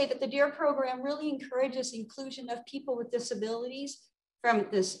will say that the DARE program really encourages inclusion of people with disabilities from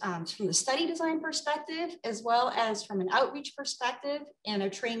the study design perspective, as well as from an outreach perspective and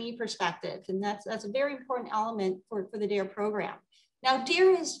a trainee perspective. And that's a very important element for the DARE program. Now, DARE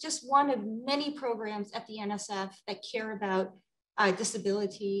is just one of many programs at the NSF that care about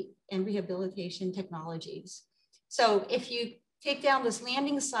disability and rehabilitation technologies. So if you take down this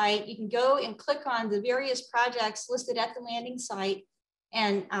landing site, you can go and click on the various projects listed at the landing site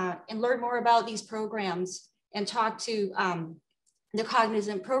and learn more about these programs and talk to the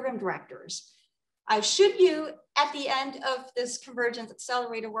cognizant program directors. Should you, at the end of this Convergence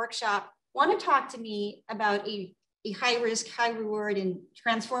Accelerator workshop, want to talk to me about a high risk, high reward, and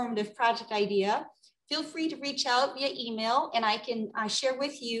transformative project idea, feel free to reach out via email and I can share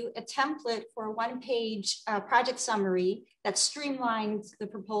with you a template for a one-page project summary that streamlines the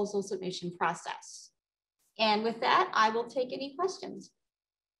proposal submission process. And with that, I will take any questions.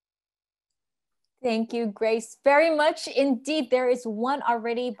 Thank you, Grace, very much indeed. There is one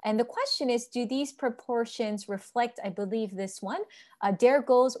already. And the question is, do these proportions reflect, I believe this one, DARE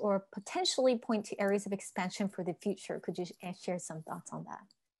goals or potentially point to areas of expansion for the future? Could you share some thoughts on that?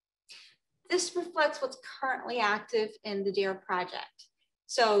 This reflects what's currently active in the DARE project.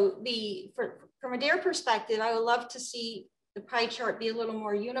 So from a DARE perspective, I would love to see the pie chart be a little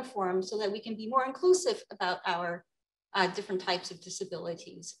more uniform so that we can be more inclusive about our different types of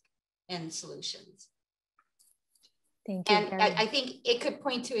disabilities and solutions. Thank you. And I think it could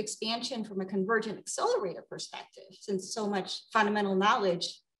point to expansion from a Convergent Accelerator perspective, since so much fundamental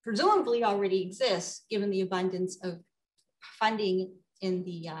knowledge presumably already exists, given the abundance of funding in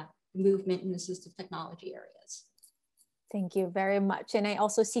the movement and assistive technology areas. Thank you very much. And I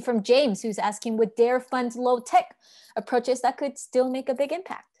also see from James, who's asking, would DARE fund low tech approaches that could still make a big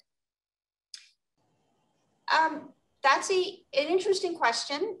impact? That's an interesting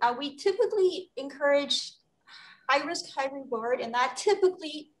question. We typically encourage high risk, high reward, and that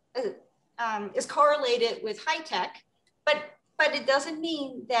typically is correlated with high tech, but it doesn't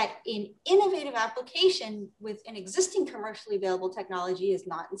mean that an innovative application with an existing commercially available technology is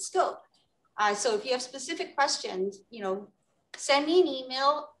not in scope. So if you have specific questions, send me an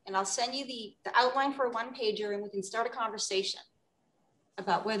email and I'll send you the outline for a one-pager, and we can start a conversation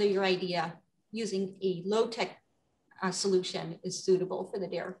about whether your idea using a low-tech solution is suitable for the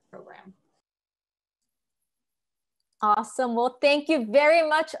DARE program. Awesome. Well, thank you very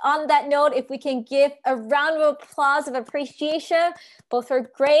much. On that note, if we can give a round of applause of appreciation, both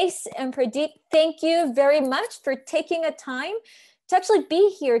for Grace and Pradeep, thank you very much for taking a time to actually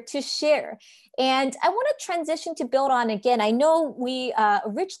be here to share. And I want to transition to build on again. I know we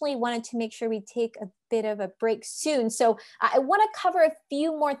originally wanted to make sure we take a bit of a break soon. So I want to cover a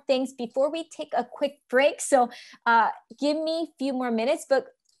few more things before we take a quick break. So give me a few more minutes, but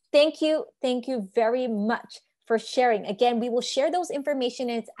thank you very much for sharing. Again, we will share those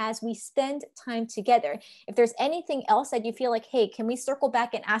information as we spend time together. If there's anything else that you feel like, hey, can we circle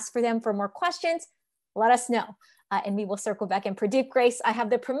back and ask for them for more questions? Let us know. And we will circle back. And Pradeep, Grace, I have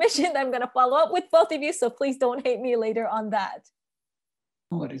the permission that I'm going to follow up with both of you. So please don't hate me later on that.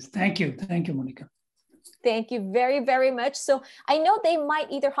 No worries. Thank you. Thank you, Monica. Thank you very, very much. So I know they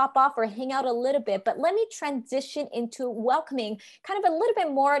might either hop off or hang out a little bit, but let me transition into welcoming kind of a little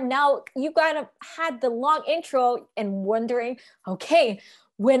bit more. Now you kind of had the long intro and wondering, okay,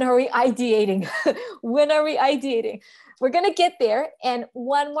 when are we ideating? When are we ideating? We're going to get there. And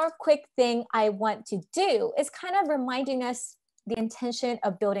one more quick thing I want to do is kind of reminding us the intention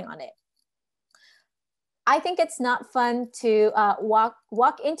of building on it. I think it's not fun to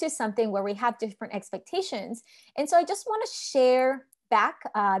walk into something where we have different expectations. And so I just want to share back.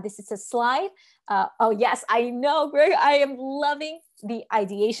 This is a slide. Oh, yes, I know, Greg. I am loving the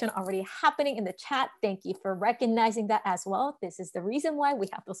ideation already happening in the chat. Thank you for recognizing that as well. This is the reason why we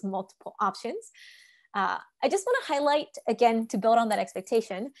have those multiple options. I just want to highlight, again, to build on that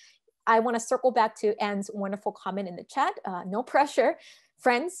expectation, I want to circle back to Anne's wonderful comment in the chat. No pressure.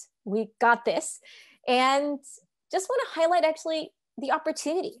 Friends, we got this. And just want to highlight actually the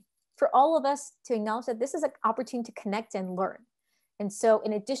opportunity for all of us to acknowledge that this is an opportunity to connect and learn. And so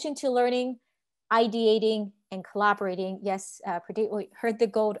in addition to learning, ideating, and collaborating, yes, Pradeep, we heard the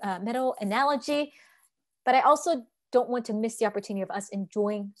gold medal analogy, but I also don't want to miss the opportunity of us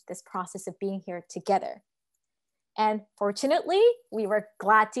enjoying this process of being here together. And fortunately, we were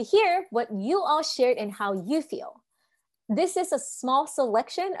glad to hear what you all shared and how you feel. This is a small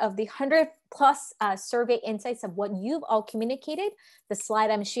selection of the 100+ survey insights of what you've all communicated. The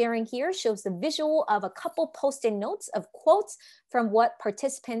slide I'm sharing here shows the visual of a couple post-it notes of quotes from what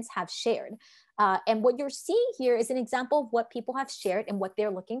participants have shared. And what you're seeing here is an example of what people have shared and what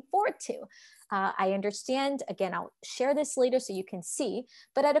they're looking forward to. I understand, again, I'll share this later so you can see,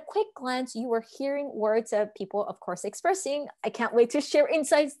 but at a quick glance, you were hearing words of people, of course, expressing, I can't wait to share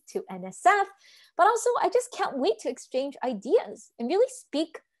insights to NSF, but also I just can't wait to exchange ideas and really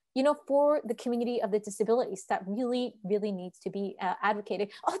speak, for the community of the disabilities that really, really needs to be advocated.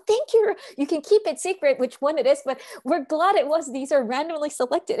 Oh, thank you. You can keep it secret which one it is, but we're glad it was. These are randomly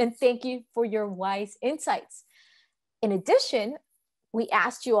selected, and thank you for your wise insights. In addition, we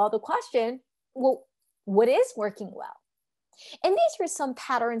asked you all the question, well, what is working well? And these are some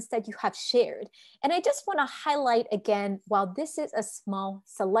patterns that you have shared. And I just want to highlight again, while this is a small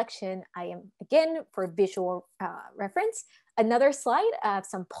selection, I am, again, for visual reference, another slide of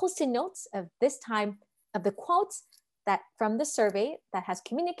some post-it notes of this time of the quotes that from the survey that has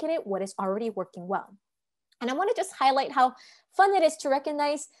communicated what is already working well. And I want to just highlight how fun it is to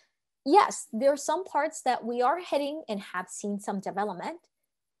recognize, yes, there are some parts that we are heading and have seen some development.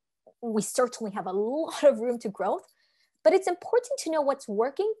 We certainly have a lot of room to growth, but it's important to know what's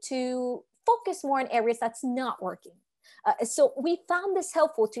working to focus more on areas that's not working. So we found this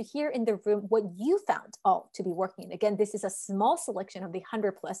helpful to hear in the room what you found all to be working. Again, this is a small selection of the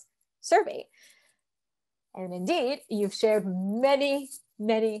 100+ survey. And indeed, you've shared many,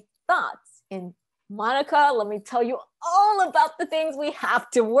 many thoughts. And Monica, let me tell you all about the things we have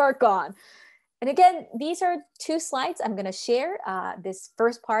to work on. And again, these are 2 slides I'm going to share. This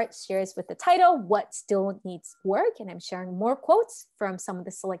first part shares with the title, What Still Needs Work? And I'm sharing more quotes from some of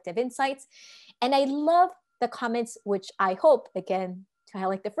the selective insights. And I love the comments, which I hope, again, to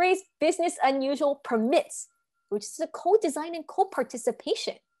highlight the phrase, business unusual permits, which is a co-design and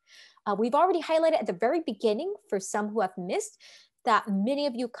co-participation. We've already highlighted at the very beginning, for some who have missed, that many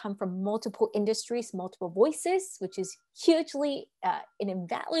of you come from multiple industries, multiple voices, which is hugely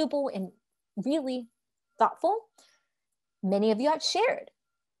invaluable and really thoughtful. Many of you have shared.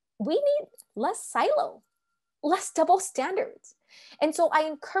 We need less silo, less double standards. And so I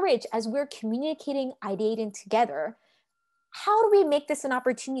encourage, as we're communicating, ideating together, how do we make this an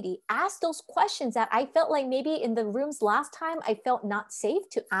opportunity? Ask those questions that I felt like maybe in the rooms last time, I felt not safe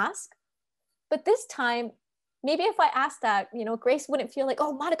to ask. But this time, maybe if I asked that, Grace wouldn't feel like,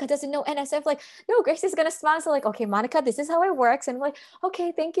 oh, Monica doesn't know NSF. Like, no, Grace is going to smile. So like, okay, Monica, this is how it works. And I'm like,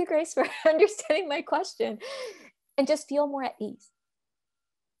 okay, thank you, Grace, for understanding my question. And just feel more at ease.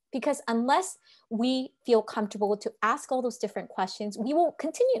 Because unless we feel comfortable to ask all those different questions, we will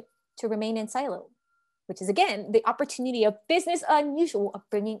continue to remain in silo, which is, again, the opportunity of business unusual of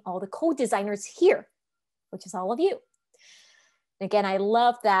bringing all the co-designers here, which is all of you. Again, I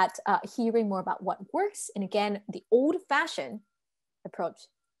love that hearing more about what works. And again, the old-fashioned approach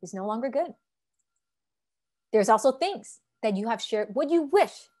is no longer good. There's also things that you have shared, what you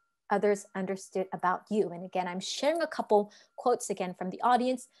wish others understood about you. And again, I'm sharing a couple quotes again from the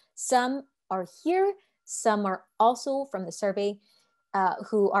audience. Some are here, some are also from the survey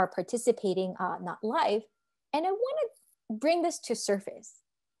who are participating, not live. And I want to bring this to surface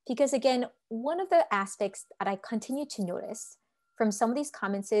because again, one of the aspects that I continue to notice from some of these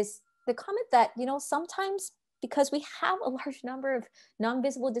comments is the comment that, sometimes because we have a large number of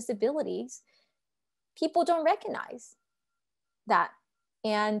non-visible disabilities, people don't recognize that.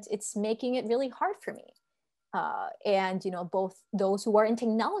 And it's making it really hard for me. And, both those who are in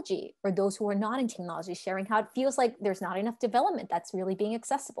technology or those who are not in technology, sharing how it feels like there's not enough development that's really being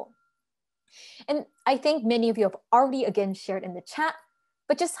accessible. And I think many of you have already, again, shared in the chat,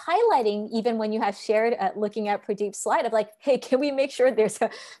 but just highlighting, even when you have shared looking at Pradeep's slide of like, hey, can we make sure there's a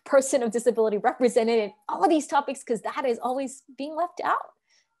person of disability represented in all of these topics? Because that is always being left out.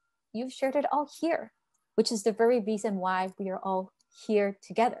 You've shared it all here, which is the very reason why we are all here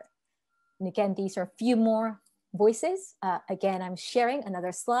together. And again, these are a few more voices. Again, I'm sharing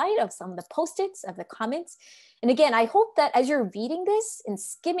another slide of some of the post-its of the comments. And again, I hope that as you're reading this and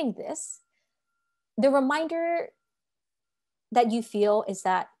skimming this, the reminder that you feel is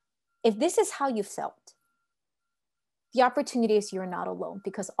that if this is how you felt, the opportunity is you're not alone,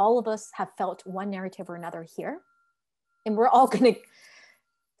 because all of us have felt one narrative or another here. And we're all going to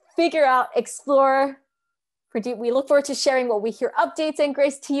figure out, explore. Pradeep, we look forward to sharing what we hear updates and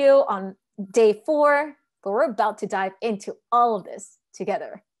Grace to you on day 4, but we're about to dive into all of this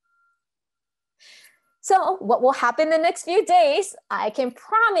together. So what will happen in the next few days, I can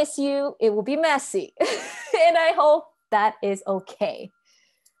promise you it will be messy. And I hope that is okay.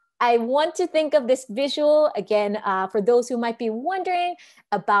 I want to think of this visual again, for those who might be wondering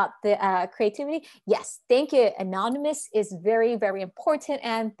about the creativity. Yes, thank you. Anonymous is very, very important.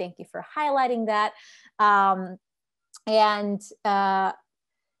 And thank you for highlighting that.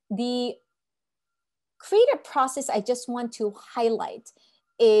 The creative process I just want to highlight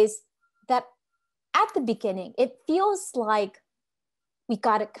is that at the beginning, it feels like we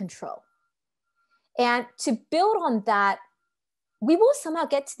got it control. And to build on that, we will somehow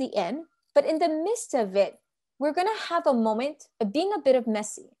get to the end, but in the midst of it, we're gonna have a moment of being a bit of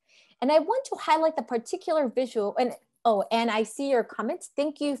messy. And I want to highlight the particular visual, and I see your comments.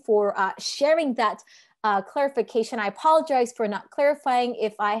 Thank you for sharing that clarification. I apologize for not clarifying.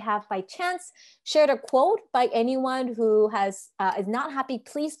 If I have by chance shared a quote by anyone who is not happy,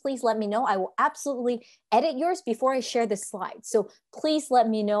 please let me know. I will absolutely edit yours before I share the slide. So please let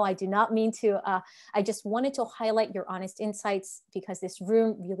me know. I do not mean to, I just wanted to highlight your honest insights because this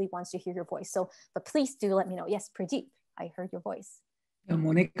room really wants to hear your voice. So, but please do let me know. Yes, Pradeep, I heard your voice.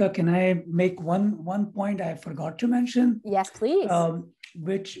 Monica, can I make one point I forgot to mention? Yes, please.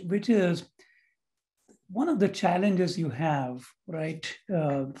 Which is, one of the challenges you have, right,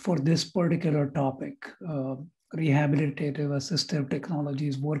 for this particular topic, rehabilitative assistive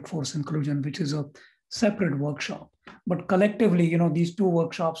technologies, workforce inclusion, which is a separate workshop. But collectively, these 2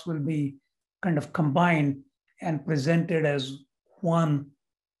 workshops will be kind of combined and presented as one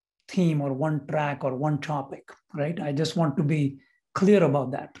theme or one track or one topic, right? I just want to be clear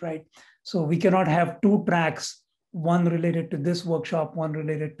about that, right? So we cannot have 2 tracks, one related to this workshop, one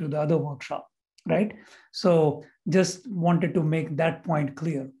related to the other workshop. Right? So just wanted to make that point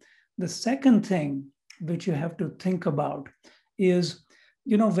clear. The second thing which you have to think about is,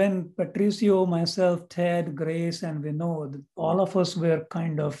 when Patricio, myself, Ted, Grace, and Vinod, all of us were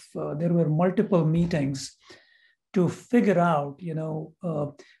kind of, there were multiple meetings to figure out,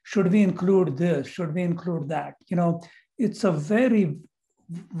 should we include this? Should we include that? It's a very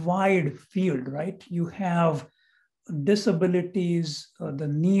wide field, right? You have disabilities, the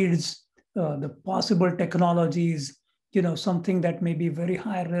needs, the possible technologies, something that may be very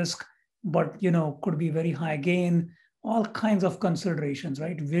high risk, but, could be very high gain, all kinds of considerations,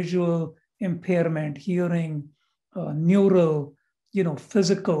 right? Visual impairment, hearing, neural,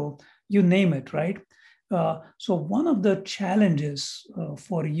 physical, you name it, right? So one of the challenges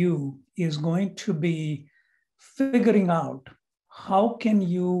for you is going to be figuring out how can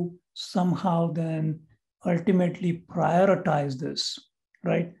you somehow then ultimately prioritize this,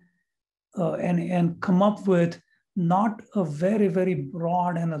 right? And come up with not a very, very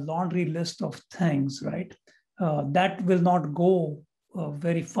broad and a laundry list of things, right? That will not go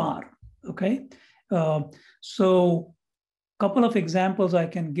very far, okay? So couple of examples I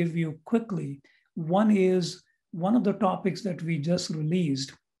can give you quickly. One is one of the topics that we just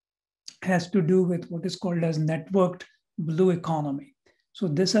released has to do with what is called as networked blue economy. So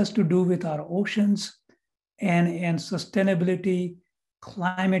this has to do with our oceans and sustainability,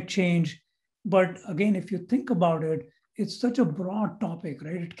 climate change. But again, if you think about it, it's such a broad topic,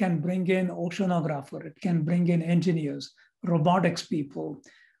 right? It can bring in oceanographer, it can bring in engineers, robotics people,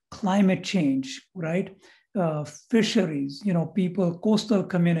 climate change, right? Fisheries, people, coastal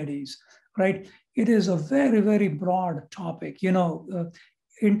communities, right? It is a very, very broad topic,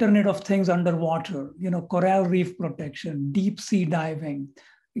 Internet of Things underwater, coral reef protection, deep sea diving,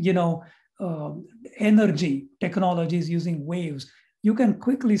 energy technologies using waves. You can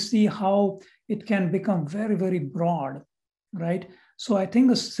quickly see how it can become very, very broad, right? So I think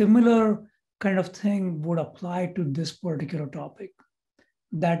a similar kind of thing would apply to this particular topic,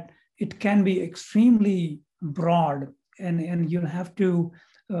 that it can be extremely broad and you'll have to,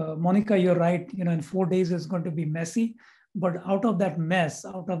 Monica, you're right, in 4 days it's going to be messy, but out of that mess,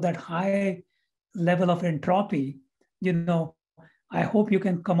 out of that high level of entropy, I hope you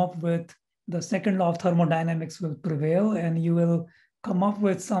can come up with the second law of thermodynamics will prevail and you will come up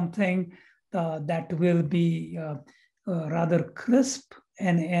with something that will be rather crisp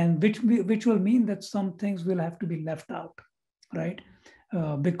and which will mean that some things will have to be left out, right?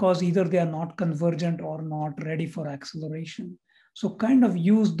 Because either they are not convergent or not ready for acceleration. So kind of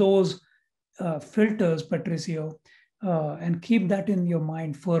use those filters, Patricio, and keep that in your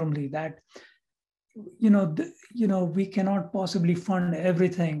mind firmly that, we cannot possibly fund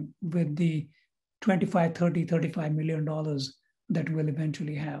everything with the 25, 30, $35 million that we'll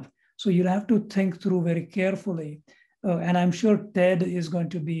eventually have. So you'll have to think through very carefully. And I'm sure Ted is going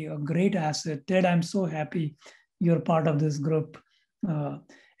to be a great asset. Ted, I'm so happy you're part of this group.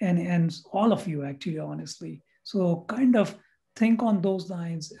 And all of you actually, honestly. So kind of think on those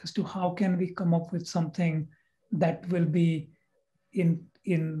lines as to how can we come up with something that will be in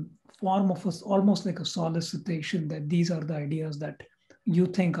form of almost like a solicitation, that these are the ideas that you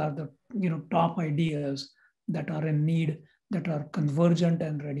think are the top ideas that are in need, that are convergent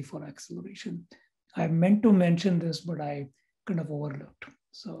and ready for acceleration. I meant to mention this, but I kind of overlooked.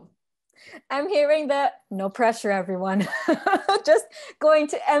 So I'm hearing that no pressure, everyone. Just going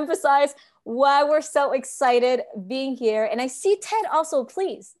to emphasize why we're so excited being here. And I see Ted also,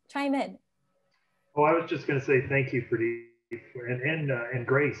 please chime in. Oh, I was just going to say thank you, Pradeep, and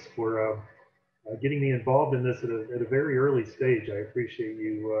Grace for getting me involved in this at a very early stage. I appreciate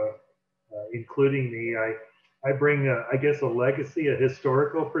you including me. I bring, I guess, a legacy, a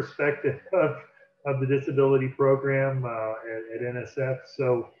historical perspective of the disability program at NSF.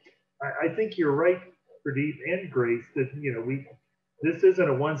 So I think you're right, Pradeep and Grace, that this isn't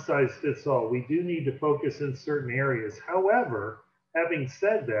a one-size-fits-all. We do need to focus in certain areas. However, having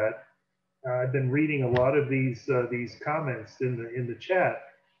said that, I've been reading a lot of these comments in the chat.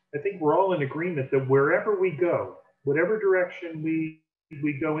 I think we're all in agreement that wherever we go, whatever direction we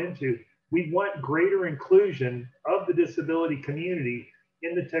go into, we want greater inclusion of the disability community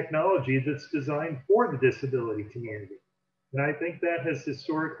in the technology that's designed for the disability community. And I think that has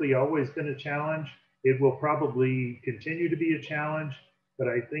historically always been a challenge. It will probably continue to be a challenge, but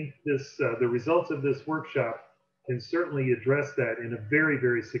I think the results of this workshop can certainly address that in a very,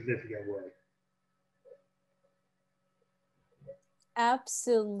 very significant way.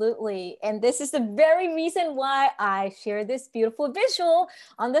 Absolutely. And this is the very reason why I share this beautiful visual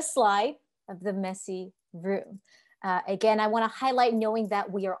on the slide of the messy room. Again, I want to highlight knowing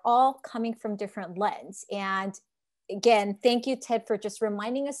that we are all coming from different lens. And again, thank you, Ted, for just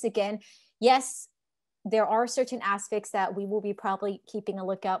reminding us again, yes, there are certain aspects that we will be probably keeping a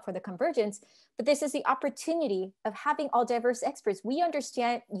lookout for the convergence, but this is the opportunity of having all diverse experts. We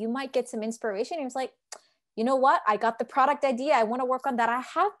understand you might get some inspiration and it's like, you know what? I got the product idea I want to work on that I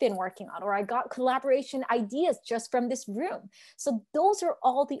have been working on, or I got collaboration ideas just from this room. So those are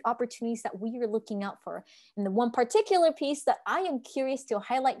all the opportunities that we are looking out for. And the one particular piece that I am curious to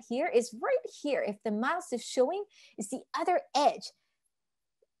highlight here is right here. If the mouse is showing, is the other edge.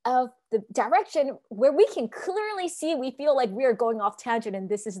 of the direction where we can clearly see we feel like we are going off tangent. And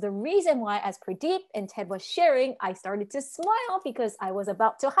this is the reason why, as Pradeep and Ted was sharing, I started to smile, because I was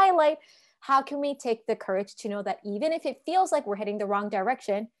about to highlight how can we take the courage to know that even if it feels like we're heading the wrong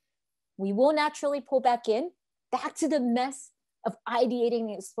direction, we will naturally pull back to the mess of ideating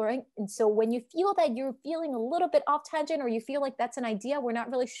and exploring. And so when you feel that you're feeling a little bit off tangent, or you feel like that's an idea we're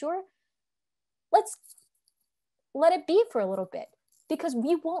not really sure, let's let it be for a little bit, because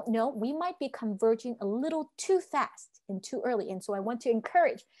we won't know. We might be converging a little too fast and too early. And so I want to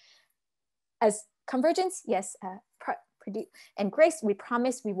encourage, as convergence, yes, Pradeep and Grace, we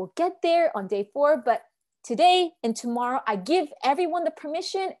promise we will get there on day 4, but today and tomorrow, I give everyone the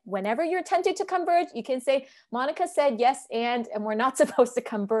permission, whenever you're tempted to converge, you can say, Monica said yes, and we're not supposed to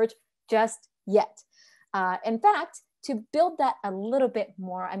converge just yet. In fact, to build that a little bit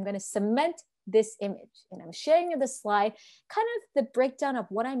more, I'm going to cement this image, and I'm sharing you the slide, kind of the breakdown of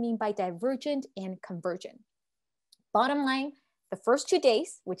what I mean by divergent and convergent. Bottom line, the first 2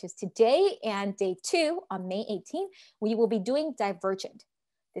 days, which is today and day 2 on May 18th, we will be doing divergent.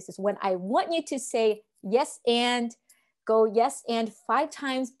 This is when I want you to say yes and, go yes and 5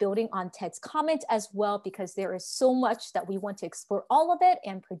 times, building on Ted's comment as well, because there is so much that we want to explore all of it,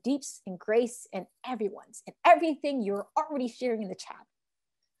 and Pradeep's and Grace and everyone's and everything you're already sharing in the chat.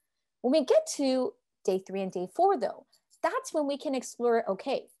 When we get to day 3 and day 4 though, that's when we can explore,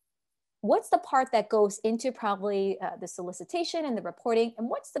 okay, what's the part that goes into probably the solicitation and the reporting, and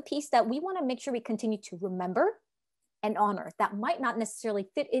what's the piece that we want to make sure we continue to remember and honor that might not necessarily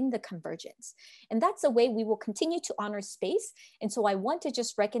fit in the convergence. And that's a way we will continue to honor space. And so I want to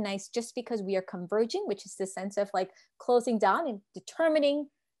just recognize, just because we are converging, which is the sense of like closing down and determining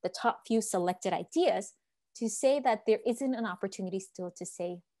the top few selected ideas, to say that there isn't an opportunity still to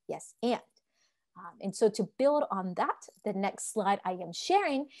say yes and so to build on that, the next slide I am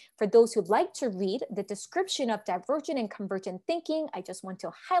sharing, for those who'd like to read the description of divergent and convergent thinking, I just want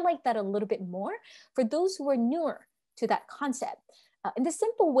to highlight that a little bit more for those who are newer to that concept. And the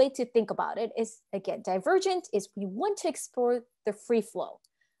simple way to think about it is, again, divergent is we want to explore the free flow,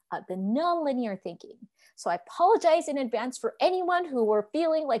 the nonlinear thinking. So I apologize in advance for anyone who were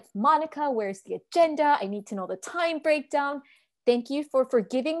feeling like, Monica, where's the agenda? I need to know the time breakdown. Thank you for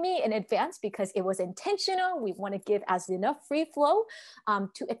forgiving me in advance, because it was intentional. We want to give as enough free flow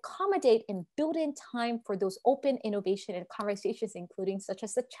to accommodate and build in time for those open innovation and conversations, including such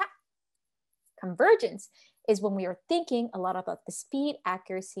as the chat. Convergence is when we are thinking a lot about the speed,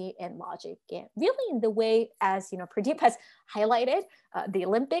 accuracy, and logic. And really in the way, as Pradeep has highlighted, the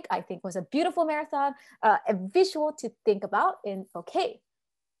Olympic, I think, was a beautiful marathon, a visual to think about. And okay,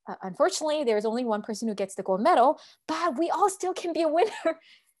 unfortunately, there's only one person who gets the gold medal, but we all still can be a winner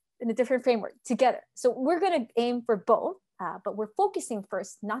in a different framework together. So we're going to aim for both, but we're focusing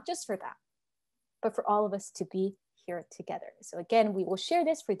first, not just for that, but for all of us to be here together. So again, we will share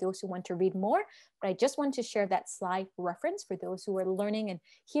this for those who want to read more, but I just want to share that slide reference for those who are learning and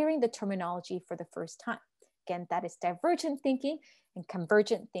hearing the terminology for the first time. Again, that is divergent thinking and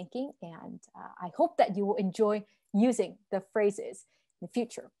convergent thinking. And I hope that you will enjoy using the phrases in the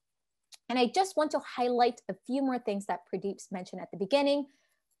future. And I just want to highlight a few more things that Pradeep's mentioned at the beginning.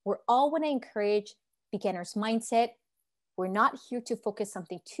 We're all want to encourage beginner's mindset. We're not here to focus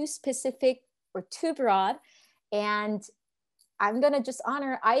something too specific or too broad. And I'm going to just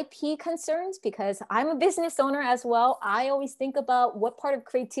honor IP concerns, because I'm a business owner as well. I always think about what part of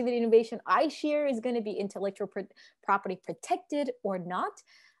creativity innovation I share is going to be intellectual property protected or not.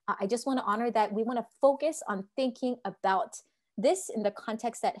 I just want to honor that. We want to focus on thinking about this in the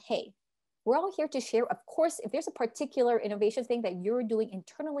context that, hey, we're all here to share. Of course, if there's a particular innovation thing that you're doing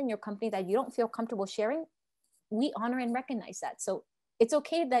internally in your company that you don't feel comfortable sharing, we honor and recognize that. So it's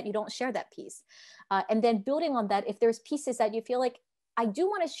okay that you don't share that piece. And then building on that, if there's pieces that you feel like, I do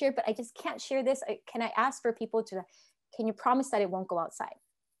want to share, but I just can't share this, can I ask for people to, can you promise that it won't go outside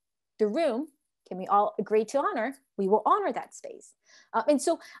the room? Can we all agree to honor? We will honor that space. And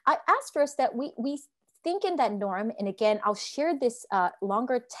so I ask first that we think in that norm. And again, I'll share this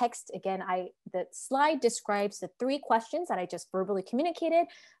longer text. Again, the slide describes the 3 questions that I just verbally communicated.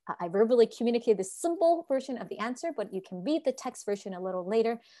 I verbally communicated the simple version of the answer, but you can read the text version a little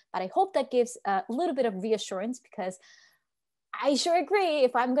later. But I hope that gives a little bit of reassurance, because I sure agree,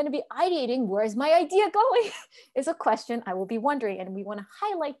 if I'm going to be ideating, where's my idea going is a question I will be wondering. And we want to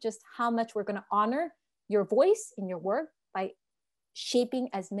highlight just how much we're going to honor your voice in your work by shaping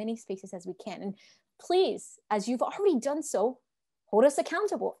as many spaces as we can. And please, as you've already done so, hold us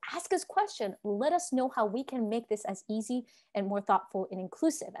accountable, ask us questions, let us know how we can make this as easy and more thoughtful and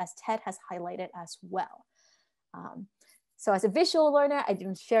inclusive, as Ted has highlighted as well. So as a visual learner,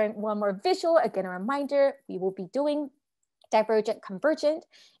 I'm sharing one more visual. Again, a reminder, we will be doing Divergent, Convergent.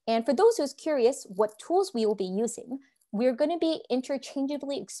 And for those who's curious what tools we will be using, we're going to be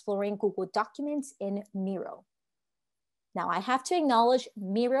interchangeably exploring Google Documents in Miro. Now, I have to acknowledge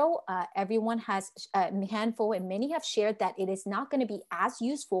Miro, everyone has a handful and many have shared that it is not going to be as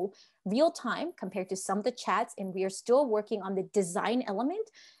useful real time compared to some of the chats, and we are still working on the design element,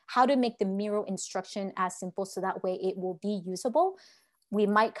 how to make the Miro instruction as simple so that way it will be usable. We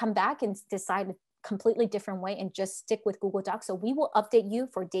might come back and decide a completely different way and just stick with Google Docs. So we will update you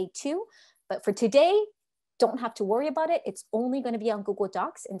for day 2, but for today, don't have to worry about it. It's only going to be on Google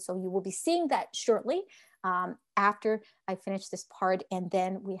Docs. And so you will be seeing that shortly after I finish this part, and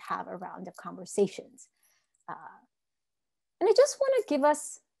then we have a round of conversations. And I just want to give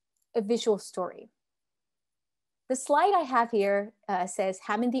us a visual story. The slide I have here says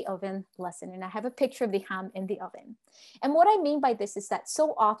ham in the oven lesson, and I have a picture of the ham in the oven. And what I mean by this is that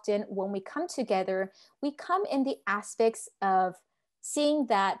so often when we come together, we come in the aspects of seeing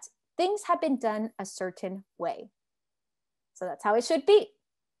that things have been done a certain way. So that's how it should be.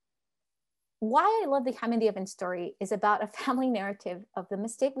 Why I love the ham in the oven story is about a family narrative of the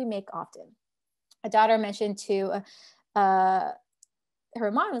mistake we make often. A daughter mentioned to her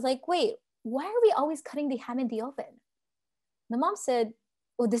mom, was like, wait, why are we always cutting the ham in the oven? The mom said,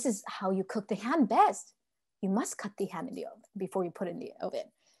 well, this is how you cook the ham best. You must cut the ham in the oven before you put it in the oven.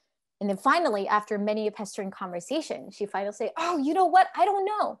 And then finally, after many pestering conversations, she finally said, oh, you know what? I don't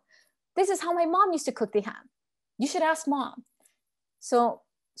know. This is how my mom used to cook the ham. You should ask mom. So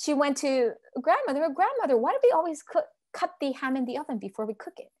she went to grandmother. Grandmother, why do we always cut the ham in the oven before we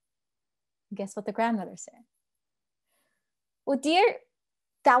cook it? Guess what the grandmother said? Well, dear,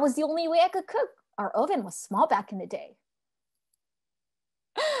 that was the only way I could cook. Our oven was small back in the day.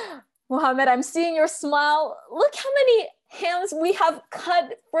 Mohammed, I'm seeing your smile. Look how many hams we have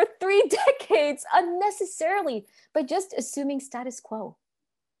cut for 3 decades unnecessarily by just assuming status quo.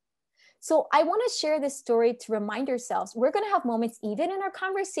 So I want to share this story to remind ourselves, we're going to have moments even in our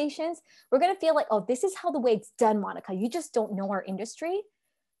conversations, we're going to feel like, oh, this is how the way it's done, Monica. You just don't know our industry.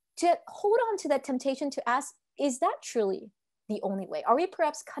 To hold on to that temptation to ask, is that truly the only way? Are we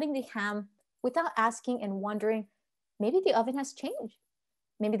perhaps cutting the ham without asking and wondering, maybe the oven has changed.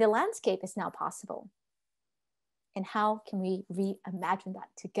 Maybe the landscape is now possible. And how can we reimagine that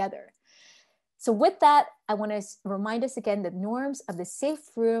together? So with that, I want to remind us again, the norms of the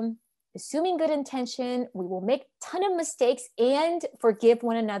safe room. Assuming good intention, we will make a ton of mistakes and forgive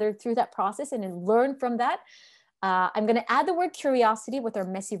one another through that process and then learn from that. I'm going to add the word curiosity with our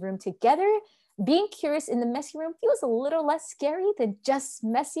messy room together. Being curious in the messy room feels a little less scary than just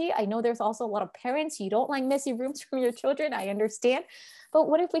messy. I know there's also a lot of parents, you don't like messy rooms from your children, I understand. But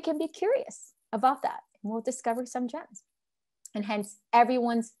what if we can be curious about that? And we'll discover some gems. And hence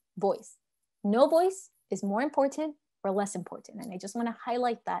everyone's voice. No voice is more important or less important. And I just want to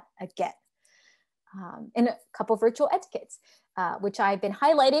highlight that again. And a couple of virtual etiquettes, which I've been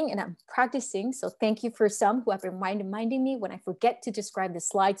highlighting and I'm practicing. So thank you for some who have been reminding me when I forget to describe the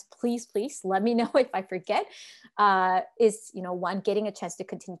slides. Please let me know if I forget. Is, one, getting a chance to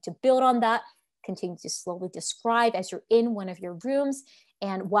continue to build on that, continue to slowly describe as you're in one of your rooms.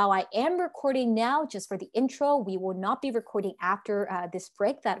 And while I am recording now, just for the intro, we will not be recording after this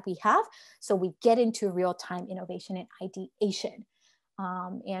break that we have. So we get into real-time innovation and ideation.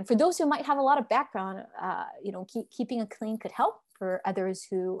 And for those who might have a lot of background, keeping it clean could help for others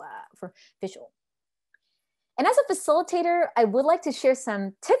who, for visual. And as a facilitator, I would like to share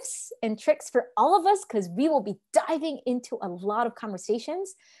some tips and tricks for all of us because we will be diving into a lot of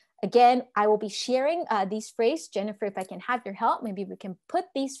conversations. Again, I will be sharing these phrases. Jennifer, if I can have your help, maybe we can put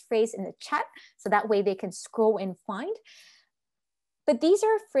these phrases in the chat so that way they can scroll and find. But these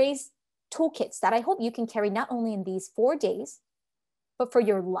are phrase toolkits that I hope you can carry not only in these 4 days, but for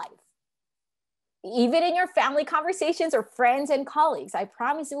your life. Even in your family conversations or friends and colleagues, I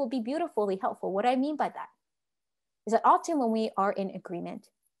promise it will be beautifully helpful. What I mean by that is that often when we are in agreement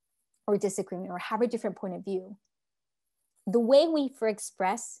or disagreement or have a different point of view, the way we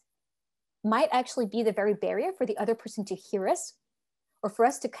express might actually be the very barrier for the other person to hear us or for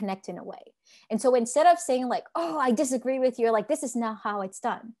us to connect in a way. And so instead of saying like, oh, I disagree with you, or like, this is not how it's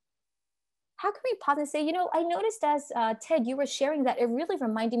done, how can we pause and say, I noticed as Ted, you were sharing that, it really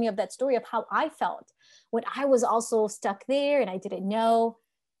reminded me of that story of how I felt when I was also stuck there and I didn't know.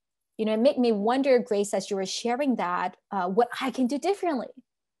 It made me wonder, Grace, as you were sharing that, what I can do differently.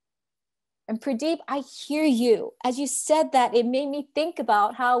 And Pradeep, I hear you. As you said that, it made me think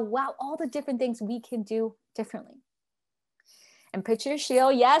about how, wow, all the different things we can do differently. And Patricio,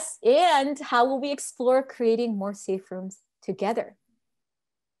 yes, and how will we explore creating more safe rooms together.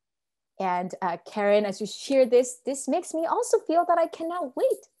 And Karen, as you share this makes me also feel that I cannot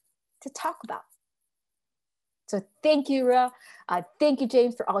wait to talk about. So thank you, Ra. Thank you,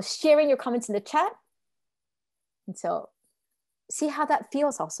 James, for all sharing your comments in the chat. And so see how that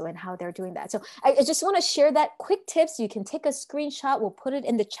feels also and how they're doing that. So I just want to share that quick tips. You can take a screenshot. We'll put it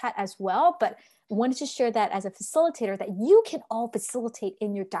in the chat as well. But I wanted to share that as a facilitator that you can all facilitate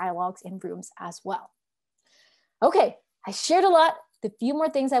in your dialogues in rooms as well. Okay, I shared a lot. The few more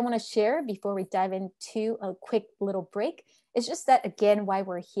things I want to share before we dive into a quick little break is just that, again, why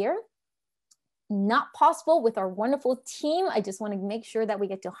we're here. Not possible with our wonderful team. I just want to make sure that we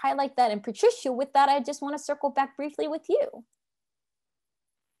get to highlight that. And Patricia, with that, I just want to circle back briefly with you.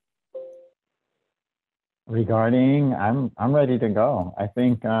 Regarding, I'm ready to go. I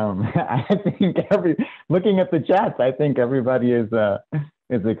think looking at the chats, I think everybody is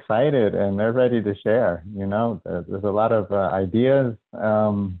excited and they're ready to share. You know, there's a lot of ideas.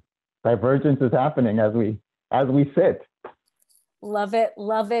 Divergence is happening as we sit. Love it,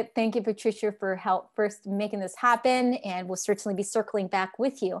 love it. Thank you, Patricia, for help first making this happen, and we'll certainly be circling back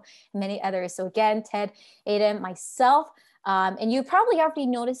with you and many others. So again, Ted, Aiden, myself. And you probably already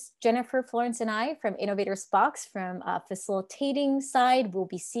noticed Jennifer, Florence, and I from Innovators Box from facilitating side will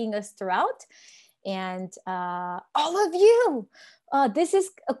be seeing us throughout. And all of you, this is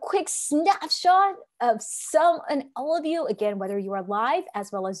a quick snapshot of some and all of you, again, whether you are live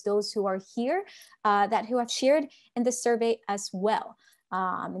as well as those who are here who have shared in the survey as well.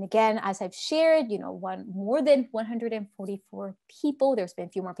 And again, as I've shared, you know, more than 144 people. There's been a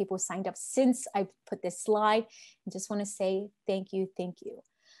few more people signed up since I put this slide. I just want to say thank you, thank you.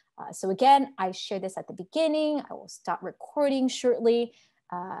 So again, I shared this at the beginning. I will stop recording shortly.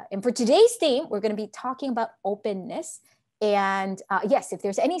 And for today's theme, we're going to be talking about openness. And yes, if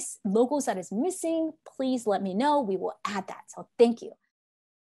there's any logos that is missing, please let me know. We will add that. So thank you.